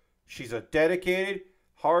her, she's a dedicated,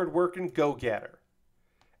 hard-working go-getter.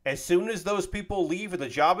 As soon as those people leave and the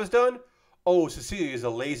job is done, oh, Cecilia's a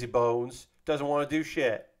lazy bones, doesn't want to do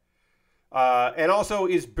shit. And also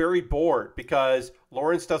is very bored because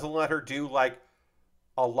Lawrence doesn't let her do like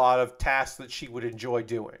a lot of tasks that she would enjoy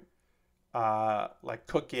doing, like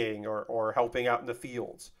cooking or helping out in the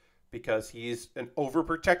fields, because he's an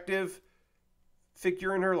overprotective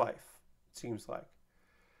figure in her life, it seems like.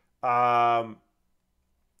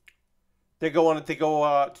 They go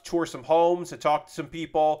to tour some homes, to talk to some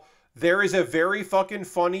people. There is a very fucking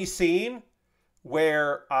funny scene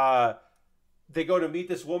where they go to meet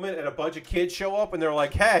this woman and a bunch of kids show up and they're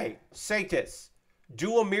like, "Hey, Satis,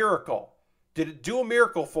 do a miracle. Do a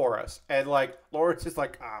miracle for us." And like Lawrence is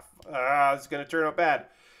like, it's gonna turn out bad.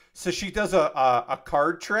 So she does a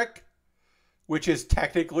card trick, which is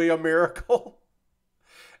technically a miracle.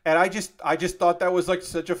 And I just thought that was like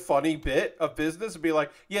such a funny bit of business, and be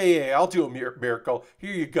like, yeah, I'll do a miracle.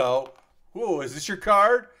 Here you go. Whoa, is this your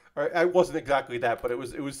card? Or, it wasn't exactly that, but it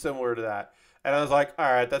was similar to that. And I was like,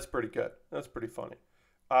 all right, that's pretty good. That's pretty funny.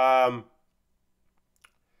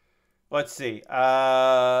 Let's see.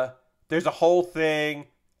 There's a whole thing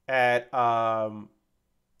at a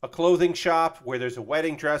clothing shop where there's a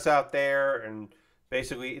wedding dress out there, and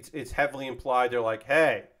basically it's heavily implied they're like,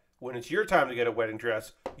 hey, when it's your time to get a wedding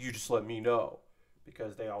dress, you just let me know,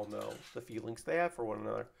 because they all know the feelings they have for one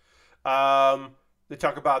another. They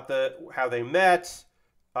talk about how they met,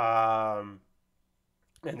 and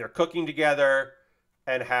they're cooking together,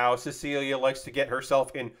 and how Cecilia likes to get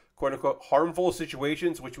herself in quote-unquote harmful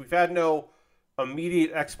situations, which we've had no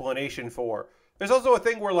immediate explanation for. There's also a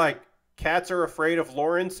thing where like cats are afraid of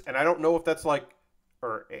Lawrence, and I don't know if that's like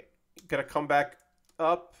or gonna come back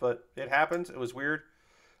up, but it happens. It was weird.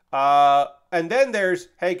 And then there's,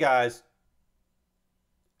 hey guys,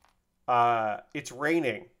 it's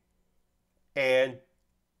raining, and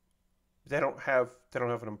they don't have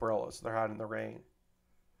an umbrella, so they're out in the rain.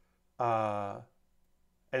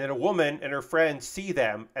 And then a woman and her friend see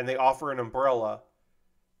them, and they offer an umbrella.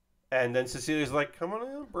 And then Cecilia's like, come on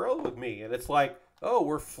an umbrella with me. And it's like, oh,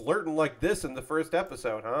 we're flirting like this in the first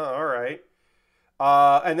episode, huh? All right.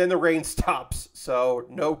 And then the rain stops, so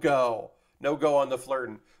no go. No go on the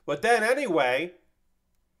flirting. But then anyway,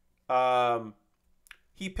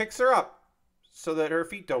 he picks her up so that her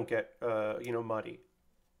feet don't get, muddy.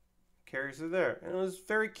 Carries her there. And it was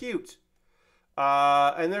very cute.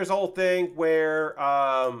 And there's a whole thing where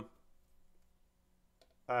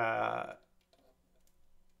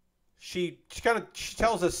she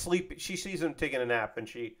tells us she sees him taking a nap, and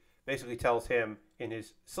she basically tells him in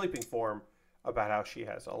his sleeping form about how she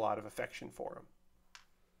has a lot of affection for him.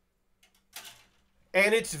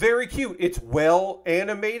 And it's very cute. It's well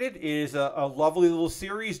animated. It is a lovely little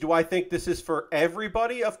series. Do I think this is for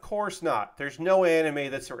everybody? Of course not. There's no anime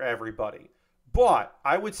that's for everybody. But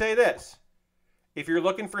I would say this. If you're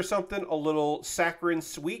looking for something a little saccharine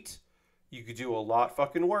sweet, you could do a lot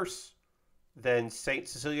fucking worse than Saint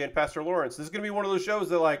Cecilia and Pastor Lawrence. This is going to be one of those shows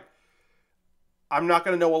that, like, I'm not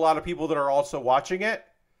going to know a lot of people that are also watching it,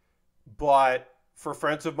 but for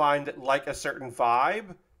friends of mine that like a certain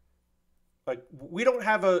vibe, like, we don't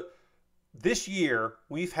have this year,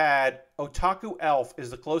 we've had Otaku Elf is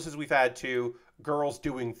the closest we've had to girls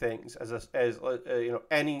doing things as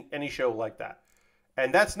any show like that.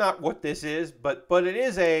 And that's not what this is, but it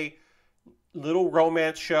is a little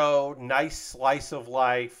romance show, nice slice of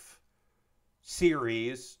life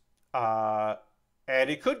series. And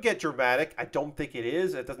it could get dramatic. I don't think it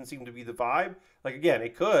is. It doesn't seem to be the vibe. Like, again,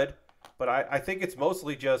 it could, but I think it's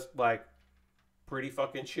mostly just like pretty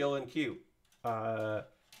fucking chill and cute. So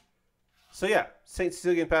yeah, Saint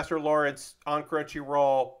Cecilia and Pastor Lawrence on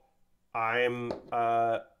Crunchyroll. I'm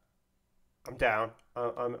down.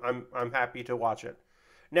 I'm happy to watch it.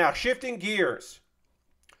 Now, shifting gears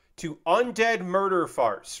to Undead Murder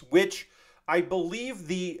Farce, which I believe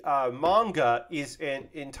the manga is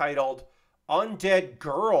entitled Undead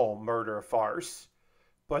Girl Murder Farce,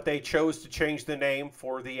 but they chose to change the name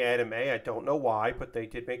for the anime. I don't know why, but they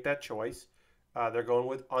did make that choice. They're going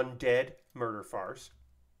with Undead Murder Farce.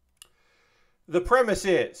 The premise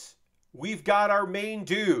is, we've got our main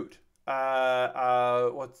dude.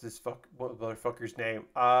 What's this what motherfucker's name?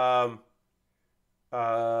 Oh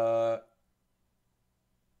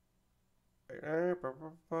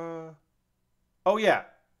yeah.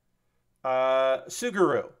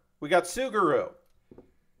 Suguru. We got Suguru.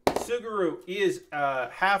 Suguru is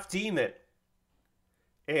half demon,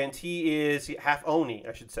 and he is half Oni,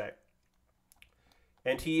 I should say.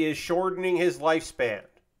 And he is shortening his lifespan.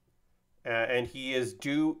 And he is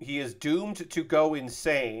doomed to go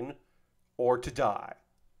insane or to die.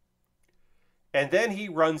 And then he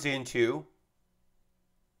runs into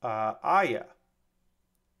Aya.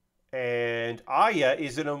 And Aya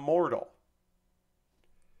is an immortal.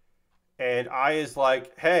 And Aya's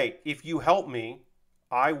like, hey, if you help me,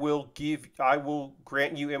 I will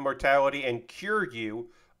grant you immortality and cure you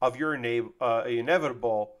of your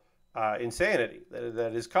inevitable insanity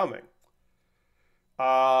that is coming.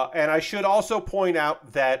 And I should also point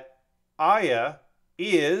out that Aya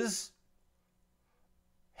is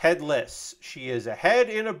headless. She is a head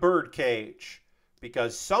in a bird cage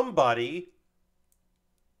because somebody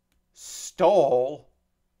stole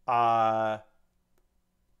her,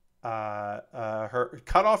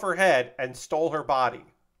 cut off her head and stole her body.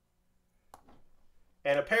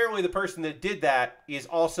 And apparently the person that did that is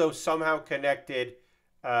also somehow connected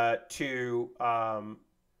to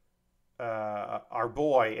our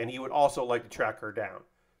boy, and he would also like to track her down,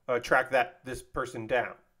 track this person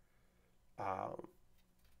down.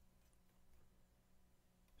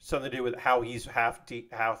 Something to do with how he's half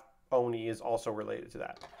Oni is also related to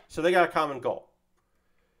that. So they got a common goal.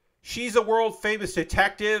 She's a world famous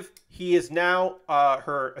detective. He is now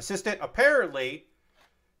her assistant. Apparently,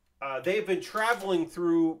 they've been traveling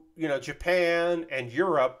through Japan and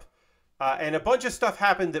Europe, and a bunch of stuff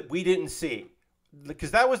happened that we didn't see.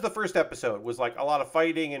 Because that was the first episode, was like a lot of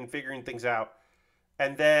fighting and figuring things out.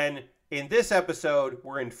 And then in this episode,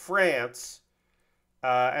 we're in France.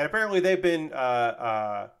 And apparently they've been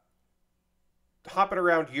hopping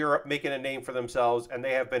around Europe, making a name for themselves. And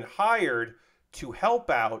they have been hired to help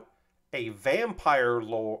out a vampire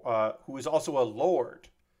who is also a lord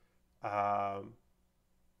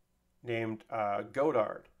named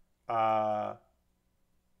Godard.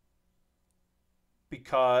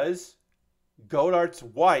 Because Godard's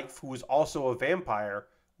wife, who was also a vampire,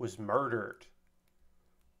 was murdered.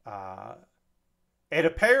 And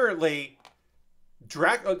apparently,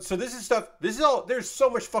 so this is stuff, there's so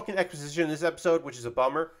much fucking exposition in this episode, which is a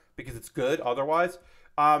bummer, because it's good otherwise.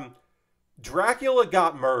 Dracula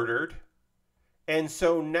got murdered, and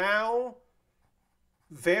so now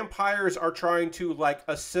vampires are trying to, like,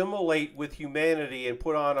 assimilate with humanity and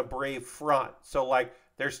put on a brave front. So, like,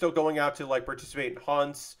 they're still going out to, like, participate in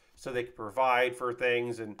hunts, so they can provide for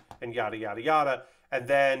things and yada, yada, yada. And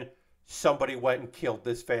then somebody went and killed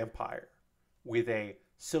this vampire with a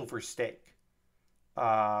silver stake.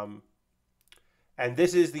 And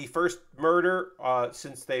this is the first murder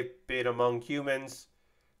since they've been among humans.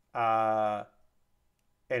 And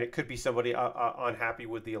it could be somebody unhappy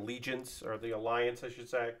with the allegiance, or the alliance, I should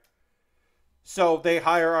say. So they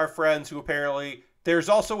hire our friends who apparently... There's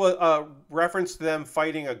also a reference to them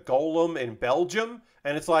fighting a golem in Belgium.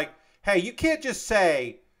 And it's like, hey, you can't just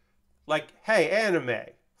say, like, hey, anime,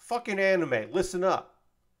 fucking anime, listen up.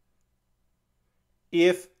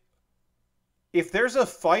 If there's a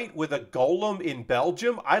fight with a golem in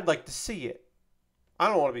Belgium, I'd like to see it. I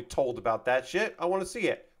don't want to be told about that shit. I want to see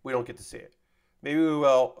it. We don't get to see it. Maybe we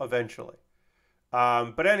will eventually.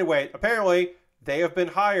 But anyway, apparently they have been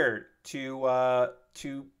hired to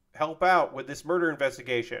help out with this murder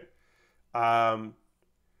investigation.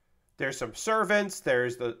 There's some servants.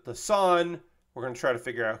 There's the son. We're going to try to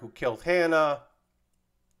figure out who killed Hannah.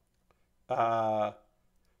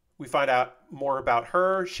 We find out more about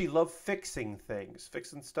her. She loved fixing things,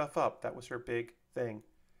 fixing stuff up. That was her big thing.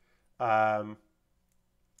 And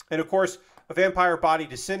of course, a vampire body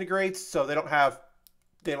disintegrates, so they don't have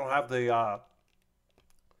the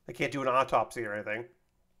they can't do an autopsy or anything.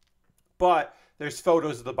 But there's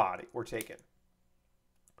photos of the body were taken.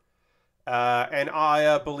 And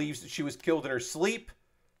Aya believes that she was killed in her sleep.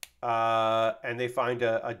 And they find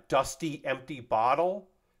a dusty, empty bottle.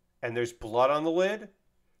 And there's blood on the lid.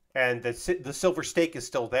 And the silver stake is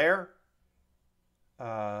still there.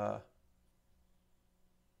 And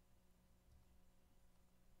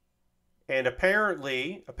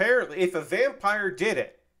apparently, if a vampire did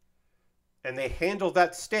it, and they handled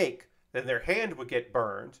that stake, then their hand would get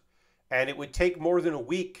burned. And it would take more than a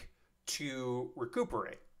week to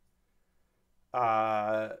recuperate.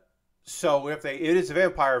 So if it is a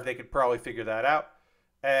vampire, they could probably figure that out.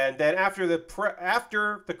 And then after the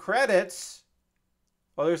credits,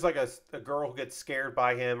 well, there's like a girl who gets scared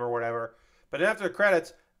by him or whatever. But after the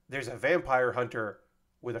credits, there's a vampire hunter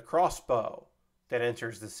with a crossbow that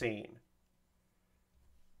enters the scene.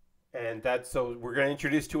 And so we're going to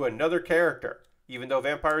introduce to another character. Even though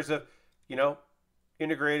vampires have,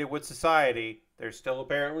 integrated with society, there's still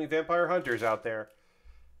apparently vampire hunters out there.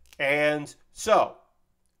 And so,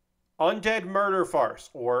 Undead Murder Farce,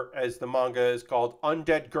 or as the manga is called,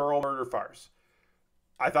 Undead Girl Murder Farce.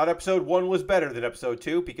 I thought episode 1 was better than episode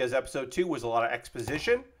 2 because episode 2 was a lot of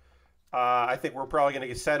exposition. I think we're probably going to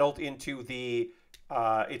get settled into the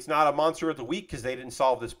It's not a monster of the week because they didn't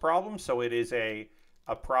solve this problem, so it is a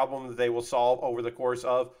problem that they will solve over the course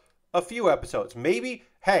of a few episodes. Maybe,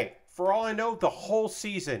 hey, for all I know, the whole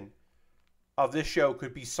season of this show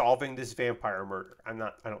could be solving this vampire murder. I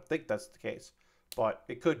don't think that's the case, but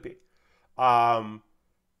it could be.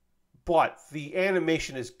 But the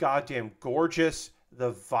animation is goddamn gorgeous.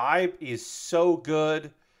 The vibe is so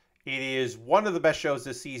good. It is one of the best shows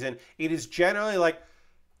this season. It is generally like,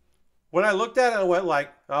 when I looked at it, I went like,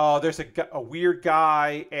 oh, there's a weird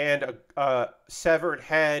guy and a severed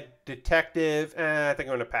head detective. I think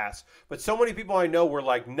I'm going to pass. But so many people I know were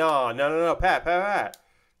like, no, Pat.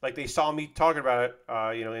 Like they saw me talking about it,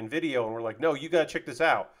 in video, and were like, no, you got to check this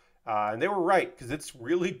out. And they were right, because it's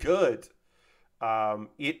really good.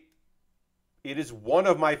 It is one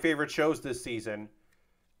of my favorite shows this season,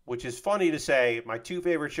 which is funny to say. My two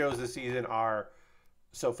favorite shows this season are,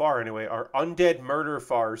 so far anyway, are Undead Murder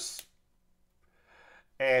Farce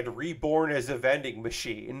and Reborn as a Vending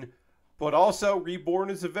Machine. But also,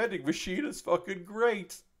 Reborn as a Vending Machine is fucking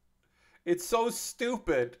great. It's so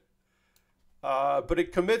stupid. But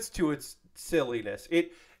it commits to its silliness.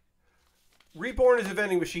 Reborn as a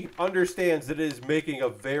Vending Machine understands that it is making a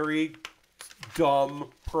very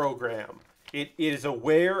dumb program. It is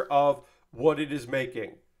aware of what it is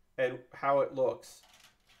making and how it looks.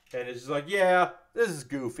 And it's just like, yeah, this is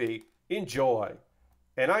goofy. Enjoy.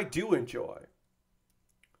 And I do enjoy.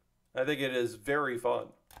 I think it is very fun.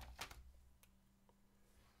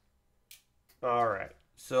 All right.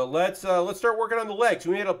 So let's start working on the legs.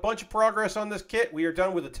 We made a bunch of progress on this kit. We are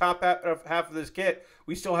done with the top half of this kit.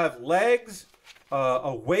 We still have legs,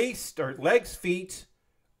 a waist, or legs, feet,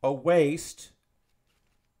 a waist,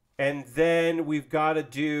 and then we've got to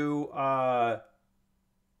do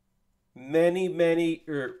many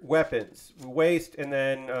weapons. Waist, and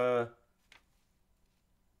then a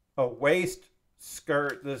waist,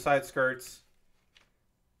 skirt, the side skirts.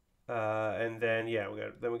 And then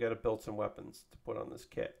we got to build some weapons to put on this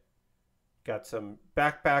kit. Got some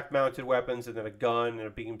backpack mounted weapons, and then a gun and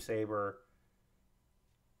a beam saber,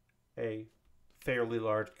 a fairly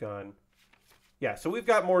large gun. Yeah, so we've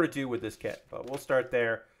got more to do with this kit, but we'll start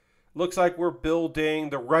there. Looks like we're building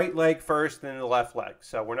the right leg first, and then the left leg.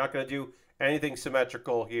 So we're not going to do anything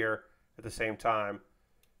symmetrical here at the same time,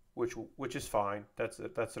 which is fine. That's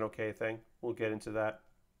an okay thing. We'll get into that.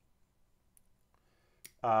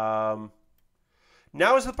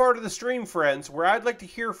 Now is the part of the stream, friends, where I'd like to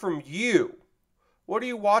hear from you. What are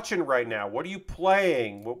you watching right now? What are you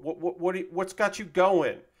playing? What's got you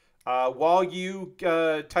going? While you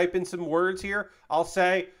type in some words here, I'll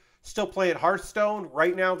say, still playing Hearthstone.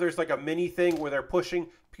 Right now, there's like a mini thing where they're pushing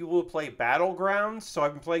people to play Battlegrounds. So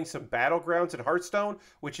I've been playing some Battlegrounds in Hearthstone,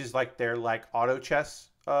 which is like their like auto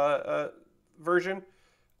chess version.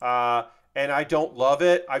 And I don't love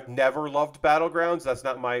it. I've never loved Battlegrounds. That's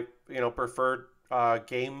not my preferred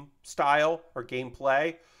game style or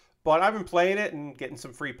gameplay. But I've been playing it and getting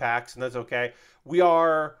some free packs, and that's okay. We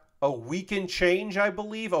are a week and change, I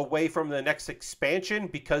believe, away from the next expansion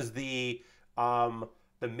because the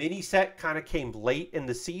mini set kind of came late in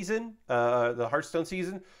the season, the Hearthstone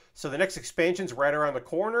season. So the next expansion's right around the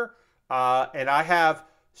corner, and I have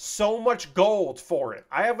so much gold for it.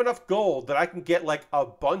 I have enough gold that I can get like a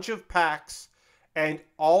bunch of packs and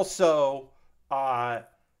also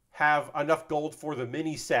have enough gold for the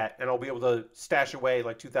mini set, and I'll be able to stash away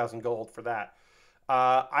like 2,000 gold for that.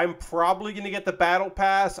 I'm probably going to get the Battle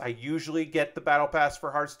Pass. I usually get the Battle Pass for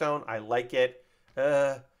Hearthstone. I like it.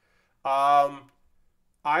 I've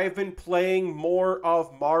been playing more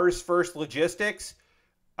of Mars First Logistics.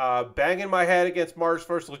 Banging my head against Mars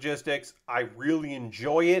First Logistics. I really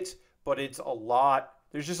enjoy it, but it's a lot.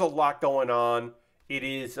 There's just a lot going on. It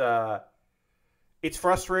is, it's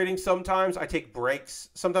frustrating sometimes. I take breaks.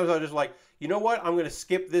 Sometimes I'm just like, you know what? I'm going to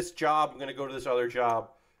skip this job. I'm going to go to this other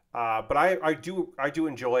job. But I do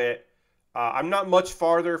enjoy it. I'm not much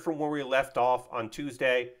farther from where we left off on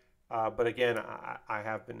Tuesday. But again, I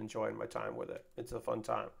have been enjoying my time with it. It's a fun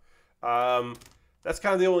time. That's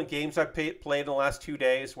kind of the only games I've played in the last 2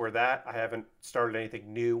 days where I haven't started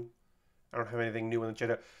anything new. I don't have anything new in the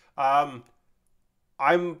agenda.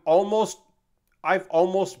 I've almost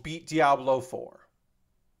beat Diablo 4.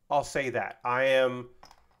 I'll say that. I am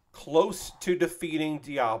close to defeating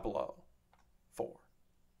Diablo 4.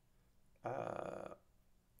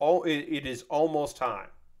 It is almost time.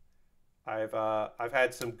 I've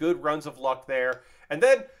had some good runs of luck there, and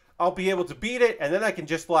then I'll be able to beat it, and then I can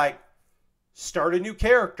just like start a new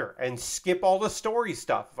character and skip all the story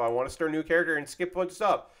stuff if I want to start a new character and skip a bunch of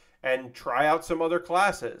stuff and try out some other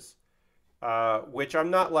classes, which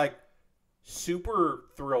I'm not like super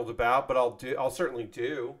thrilled about, but I'll certainly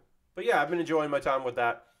do. But yeah, I've been enjoying my time with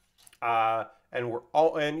that.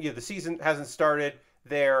 And yeah, the season hasn't started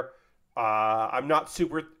there. I'm not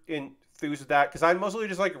super enthused with that because I'm mostly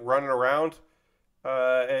just like running around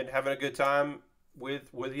and having a good time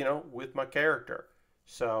with with my character.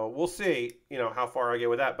 So we'll see how far I get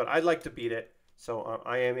with that. But I'd like to beat it, so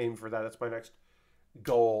I am aiming for that. That's my next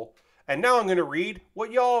goal. And now I'm going to read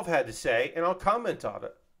what y'all have had to say, and I'll comment on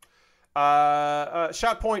it.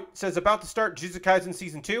 Shot Point says, about to start Jujutsu Kaisen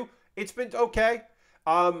Season 2. It's been okay.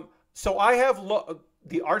 So I have...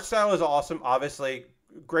 the art style is awesome, obviously.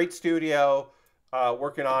 Great studio.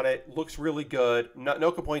 Working on it. Looks really good.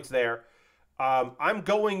 No complaints there. I'm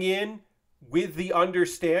going in with the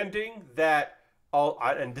understanding that...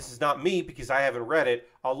 and this is not me because I haven't read it.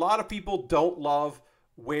 A lot of people don't love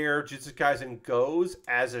where Jujutsu Kaisen goes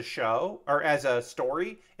as a show or as a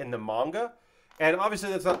story in the manga. And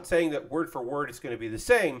obviously that's not saying that word for word it's going to be the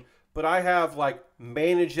same, but I have like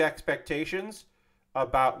managed expectations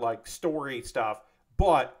about like story stuff.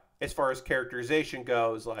 But as far as characterization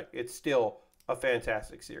goes, like it's still a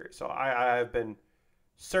fantastic series. So I have been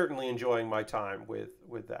certainly enjoying my time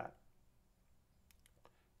with that.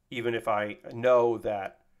 Even if I know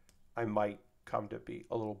that I might come to be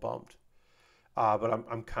a little bummed. But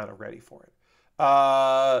I'm kind of ready for it.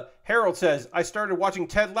 Harold says, I started watching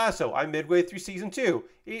Ted Lasso. I'm midway through season 2.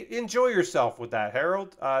 Enjoy yourself with that,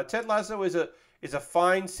 Harold. Ted Lasso is a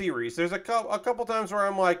fine series. There's a couple times where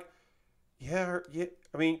I'm like, yeah.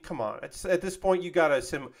 I mean, come on. At this point, you gotta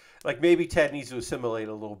like maybe Ted needs to assimilate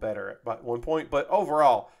a little better at one point. But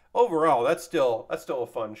overall, that's still a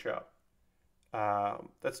fun show.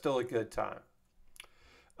 That's still a good time.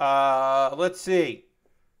 Let's see.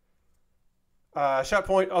 Shot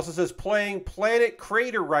Point also says, playing Planet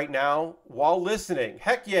Crater right now while listening.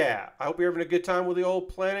 Heck yeah. I hope you're having a good time with the old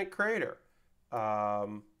Planet Crater.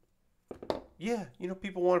 Yeah,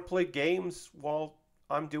 people want to play games while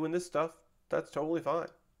I'm doing this stuff. That's totally fine.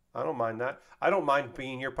 I don't mind that. I don't mind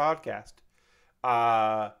being your podcast.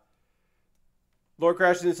 Lord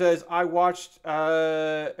Crashton says, I watched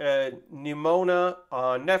Nimona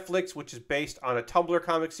on Netflix, which is based on a Tumblr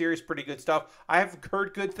comic series. Pretty good stuff. I have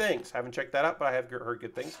heard good things. Haven't checked that out, but I have heard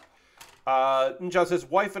good things. John says,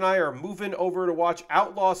 wife and I are moving over to watch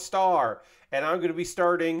Outlaw Star, and I'm going to be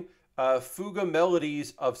starting Fuga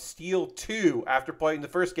Melodies of Steel 2 after playing the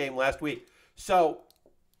first game last week. So,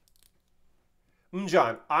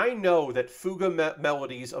 John, I know that Fuga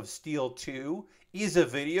Melodies of Steel 2 is a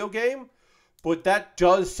video game, but that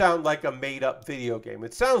does sound like a made-up video game.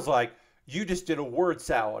 It sounds like you just did a word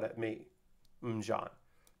salad at me, John.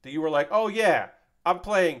 That you were like, oh yeah, I'm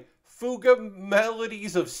playing Fuga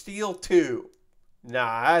Melodies of Steel 2.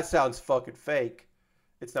 Nah, that sounds fucking fake.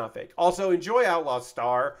 It's not fake. Also, enjoy Outlaw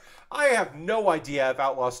Star. I have no idea if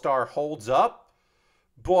Outlaw Star holds up,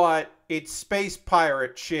 but it's space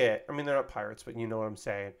pirate shit. I mean, they're not pirates, but you know what I'm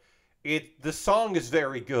saying. The song is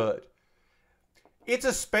very good. It's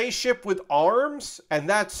a spaceship with arms, and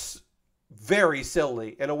that's very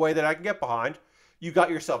silly in a way that I can get behind. You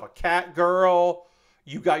got yourself a cat girl.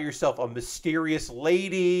 You got yourself a mysterious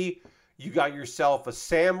lady. You got yourself a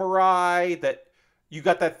samurai that... You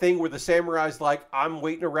got that thing where the samurai's like, I'm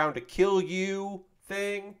waiting around to kill you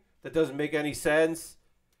thing. That doesn't make any sense.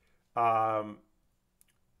 Yeah,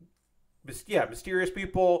 mysterious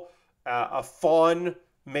people. A fun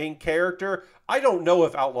main character. I don't know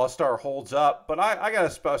if Outlaw Star holds up, but I got a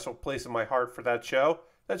special place in my heart for that show.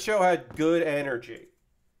 That show had good energy.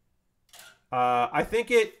 I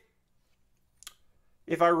think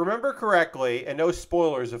if I remember correctly, and no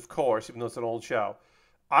spoilers, of course, even though it's an old show,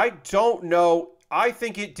 I don't know. I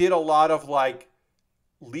think it did a lot of, like,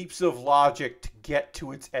 leaps of logic to get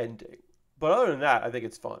to its ending. But other than that, I think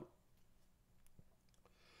it's fun.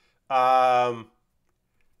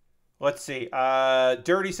 Let's see.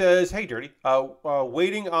 Dirty says, hey, Dirty.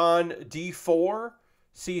 Waiting on D4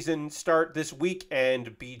 season start this week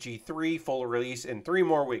and BG3 full release in 3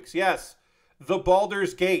 more weeks. Yes, the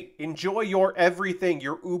Baldur's Gate. Enjoy your everything,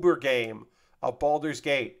 your Uber game of Baldur's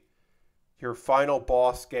Gate. Your final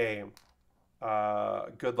boss game.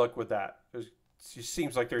 Good luck with that. It just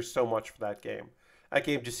seems like there's so much for that game. That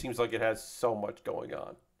game just seems like it has so much going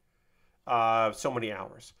on. So many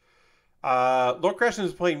hours. Lord Crescent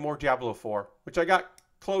is playing more Diablo 4, which I got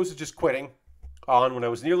close to just quitting on when I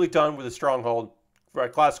was nearly done with the Stronghold for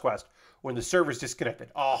Class Quest, when the servers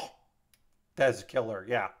disconnected. Oh, that's a killer,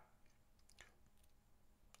 yeah.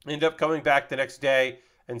 Ended up coming back the next day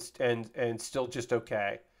and still just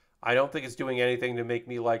okay. I don't think it's doing anything to make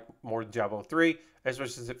me like more than Diablo 3,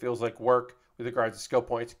 especially since it feels like work with regards to skill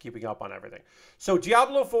points and keeping up on everything. So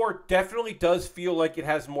Diablo 4 definitely does feel like it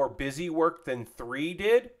has more busy work than 3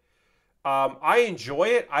 did. I enjoy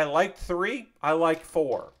it. I like 3. I like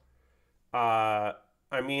 4. I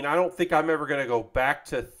mean, I don't think I'm ever going to go back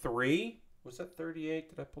to 3. Was that 38?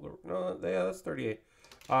 Did I pull the... No, yeah, that's 38.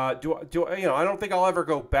 I don't think I'll ever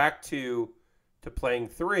go back to playing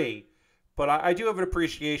 3. But I do have an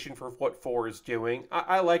appreciation for what 4 is doing.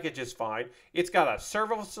 I like it just fine. It's got a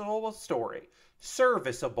serviceable story.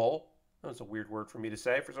 Serviceable. That was a weird word for me to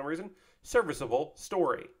say for some reason. Serviceable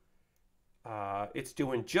story. It's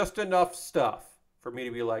doing just enough stuff for me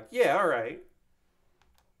to be like, yeah, all right.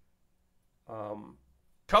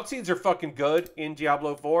 Cutscenes are fucking good in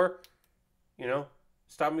Diablo 4. You know,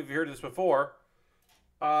 stop me if you heard this before.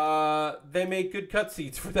 They made good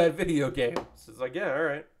cutscenes for that video game. So it's like, yeah, all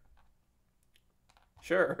right.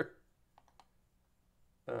 Sure.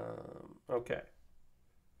 Okay.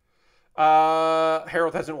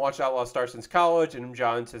 Harold hasn't watched Outlaw Star since college, and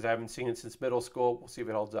John says I haven't seen it since middle school. We'll see if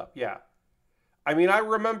it holds up. Yeah. I mean, I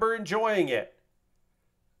remember enjoying it.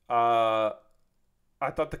 I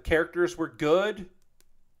thought the characters were good,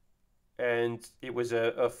 and it was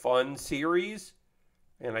a fun series.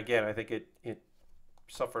 And again, I think it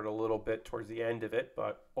suffered a little bit towards the end of it,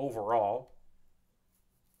 but overall,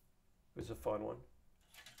 it was a fun one.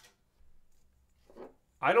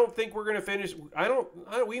 I don't think we're gonna finish.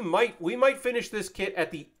 We might finish this kit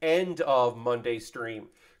at the end of Monday's stream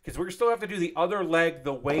because we're still have to do the other leg,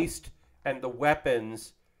 the waist, and the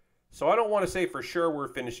weapons. So I don't want to say for sure we're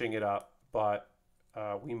finishing it up, but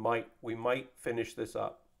we might finish this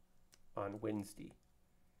up on Wednesday.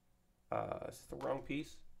 Is this the wrong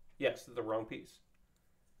piece? Yes, this is the wrong piece.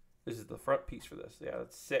 This is the front piece for this. Yeah,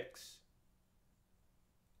 that's 6.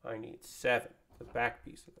 I need 7. The back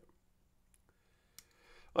piece of it.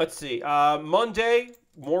 Let's see. Monday,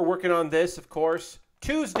 more working on this, of course.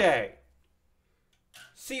 Tuesday,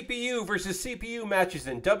 CPU versus CPU matches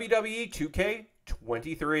in WWE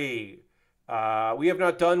 2K23. We have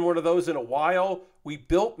not done one of those in a while. We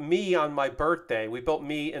built me on my birthday. We built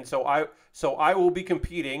me, and so I will be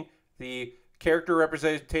competing. The character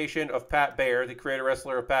representation of Pat Baer, the creator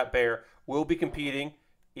wrestler of Pat Baer, will be competing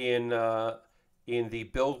in the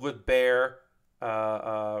Build with Baer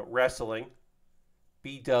wrestling.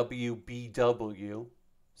 BWBW.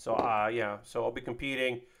 So yeah, so I'll be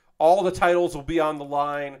competing. All the titles will be on the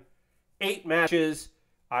line. 8 matches.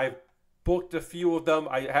 I've booked a few of them.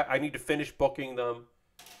 I need to finish booking them,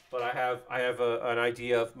 but I have an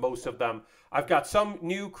idea of most of them. I've got some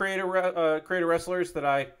new creator wrestlers that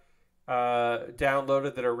I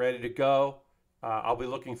downloaded that are ready to go. I'll be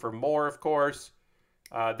looking for more, of course.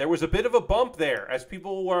 There was a bit of a bump there as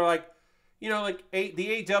people were like, you know, like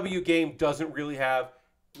the AW game doesn't really have,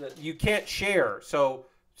 you can't share. So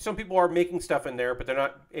some people are making stuff in there, but they're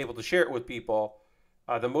not able to share it with people.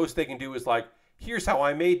 The most they can do is like, here's how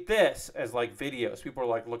I made this as like videos. People are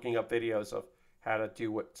like looking up videos of how to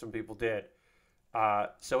do what some people did.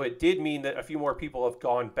 So it did mean that a few more people have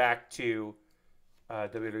gone back to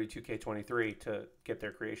WWE 2K23 to get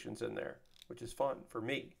their creations in there, which is fun for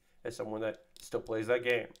me as someone that still plays that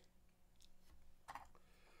game.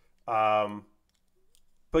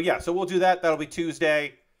 But yeah, so we'll do that. That'll be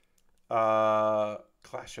Tuesday.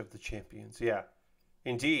 Clash of the Champions. Yeah,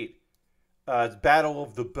 indeed. It's Battle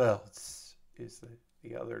of the Belts is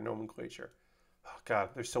the other nomenclature. Oh,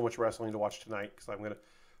 God, there's so much wrestling to watch tonight because I'm going to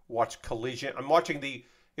watch Collision. I'm watching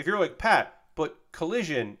if you're like, Pat, but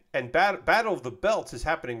Collision and Battle of the Belts is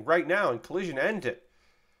happening right now and Collision ended.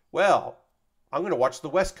 Well, I'm going to watch the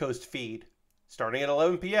West Coast feed starting at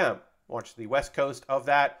 11 p.m. Watch the West Coast of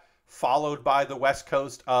that, followed by the West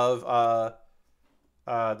Coast of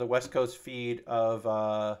feed of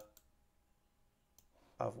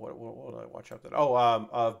what did I watch after that? Oh,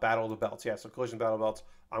 of Battle of the Belts. Yeah, so Collision Battle of the Belts.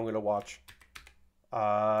 I'm going to watch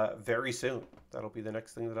very soon. That'll be the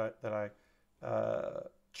next thing that I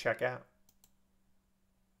check out.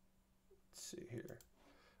 Let's see here.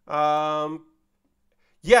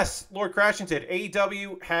 Yes, Lord Crashing said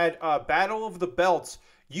AEW had Battle of the Belts.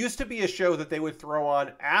 Used to be a show that they would throw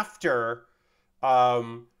on after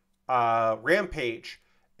Rampage,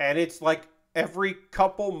 and it's like every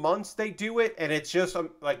couple months they do it, and it's just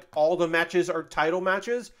like all the matches are title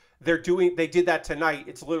matches. They did that tonight.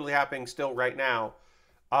 It's literally happening still right now.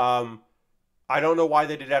 I don't know why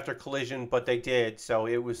they did it after Collision, but they did. So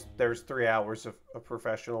there's 3 hours of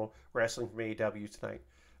professional wrestling from AEW tonight.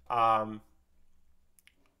 And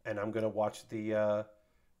I'm gonna watch the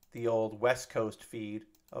old West Coast feed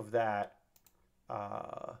of that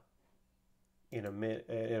in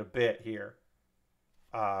a bit here.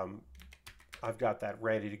 I've got that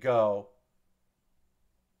ready to go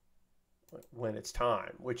when it's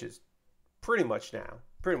time, which is pretty much now.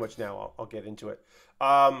 Pretty much now I'll get into it.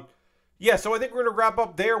 Yeah, so I think we're going to wrap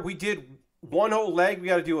up there. We did one whole leg. We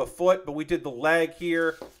got to do a foot, but we did the leg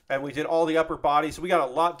here, and we did all the upper body. So we got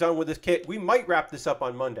a lot done with this kit. We might wrap this up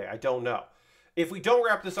on Monday. I don't know. If we don't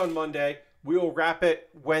wrap this on Monday, we will wrap it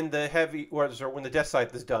when the when the Death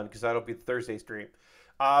Scythe is done, because that'll be the Thursday stream.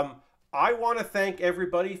 I want to thank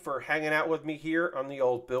everybody for hanging out with me here on the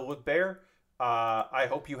old Bill with Baer. I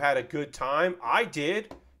hope you had a good time. I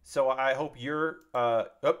did. So I hope you're...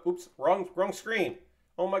 oops, wrong screen.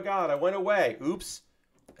 Oh my God, I went away. Oops.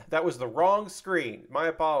 That was the wrong screen. My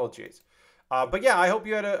apologies. But yeah, I hope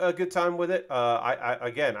you had a good time with it.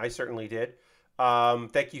 Again, I certainly did.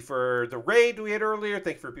 Thank you for the raid we had earlier.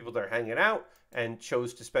 Thank you for people that are hanging out and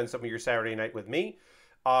chose to spend some of your Saturday night with me.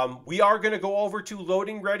 We are going to go over to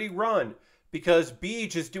Loading Ready Run because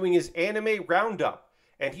Beej is doing his anime roundup,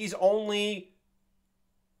 and he's only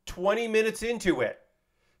 20 minutes into it.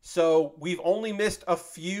 So we've only missed a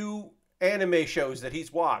few anime shows that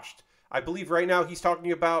he's watched. I believe right now he's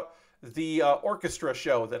talking about the orchestra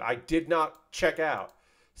show that I did not check out.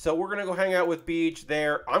 So we're going to go hang out with Beej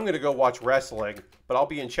there. I'm going to go watch wrestling, but I'll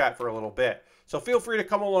be in chat for a little bit. So feel free to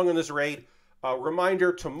come along on this raid.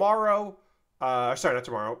 Reminder, tomorrow, sorry, not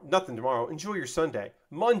tomorrow, nothing tomorrow. Enjoy your Sunday.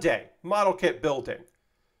 Monday, model kit building.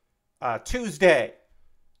 Tuesday,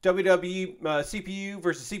 WWE CPU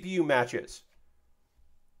versus CPU matches.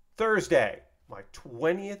 Thursday, my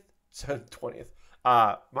 20th,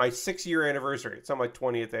 my 6-year anniversary. It's on my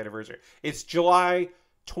 20th anniversary. It's July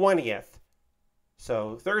 20th.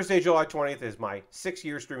 So Thursday, July 20th is my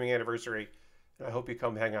 6-year streaming anniversary. And I hope you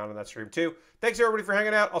come hang out on that stream too. Thanks everybody for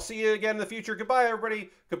hanging out. I'll see you again in the future. Goodbye,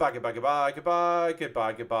 everybody. Goodbye, goodbye, goodbye, goodbye,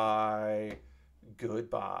 goodbye, goodbye,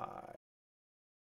 goodbye.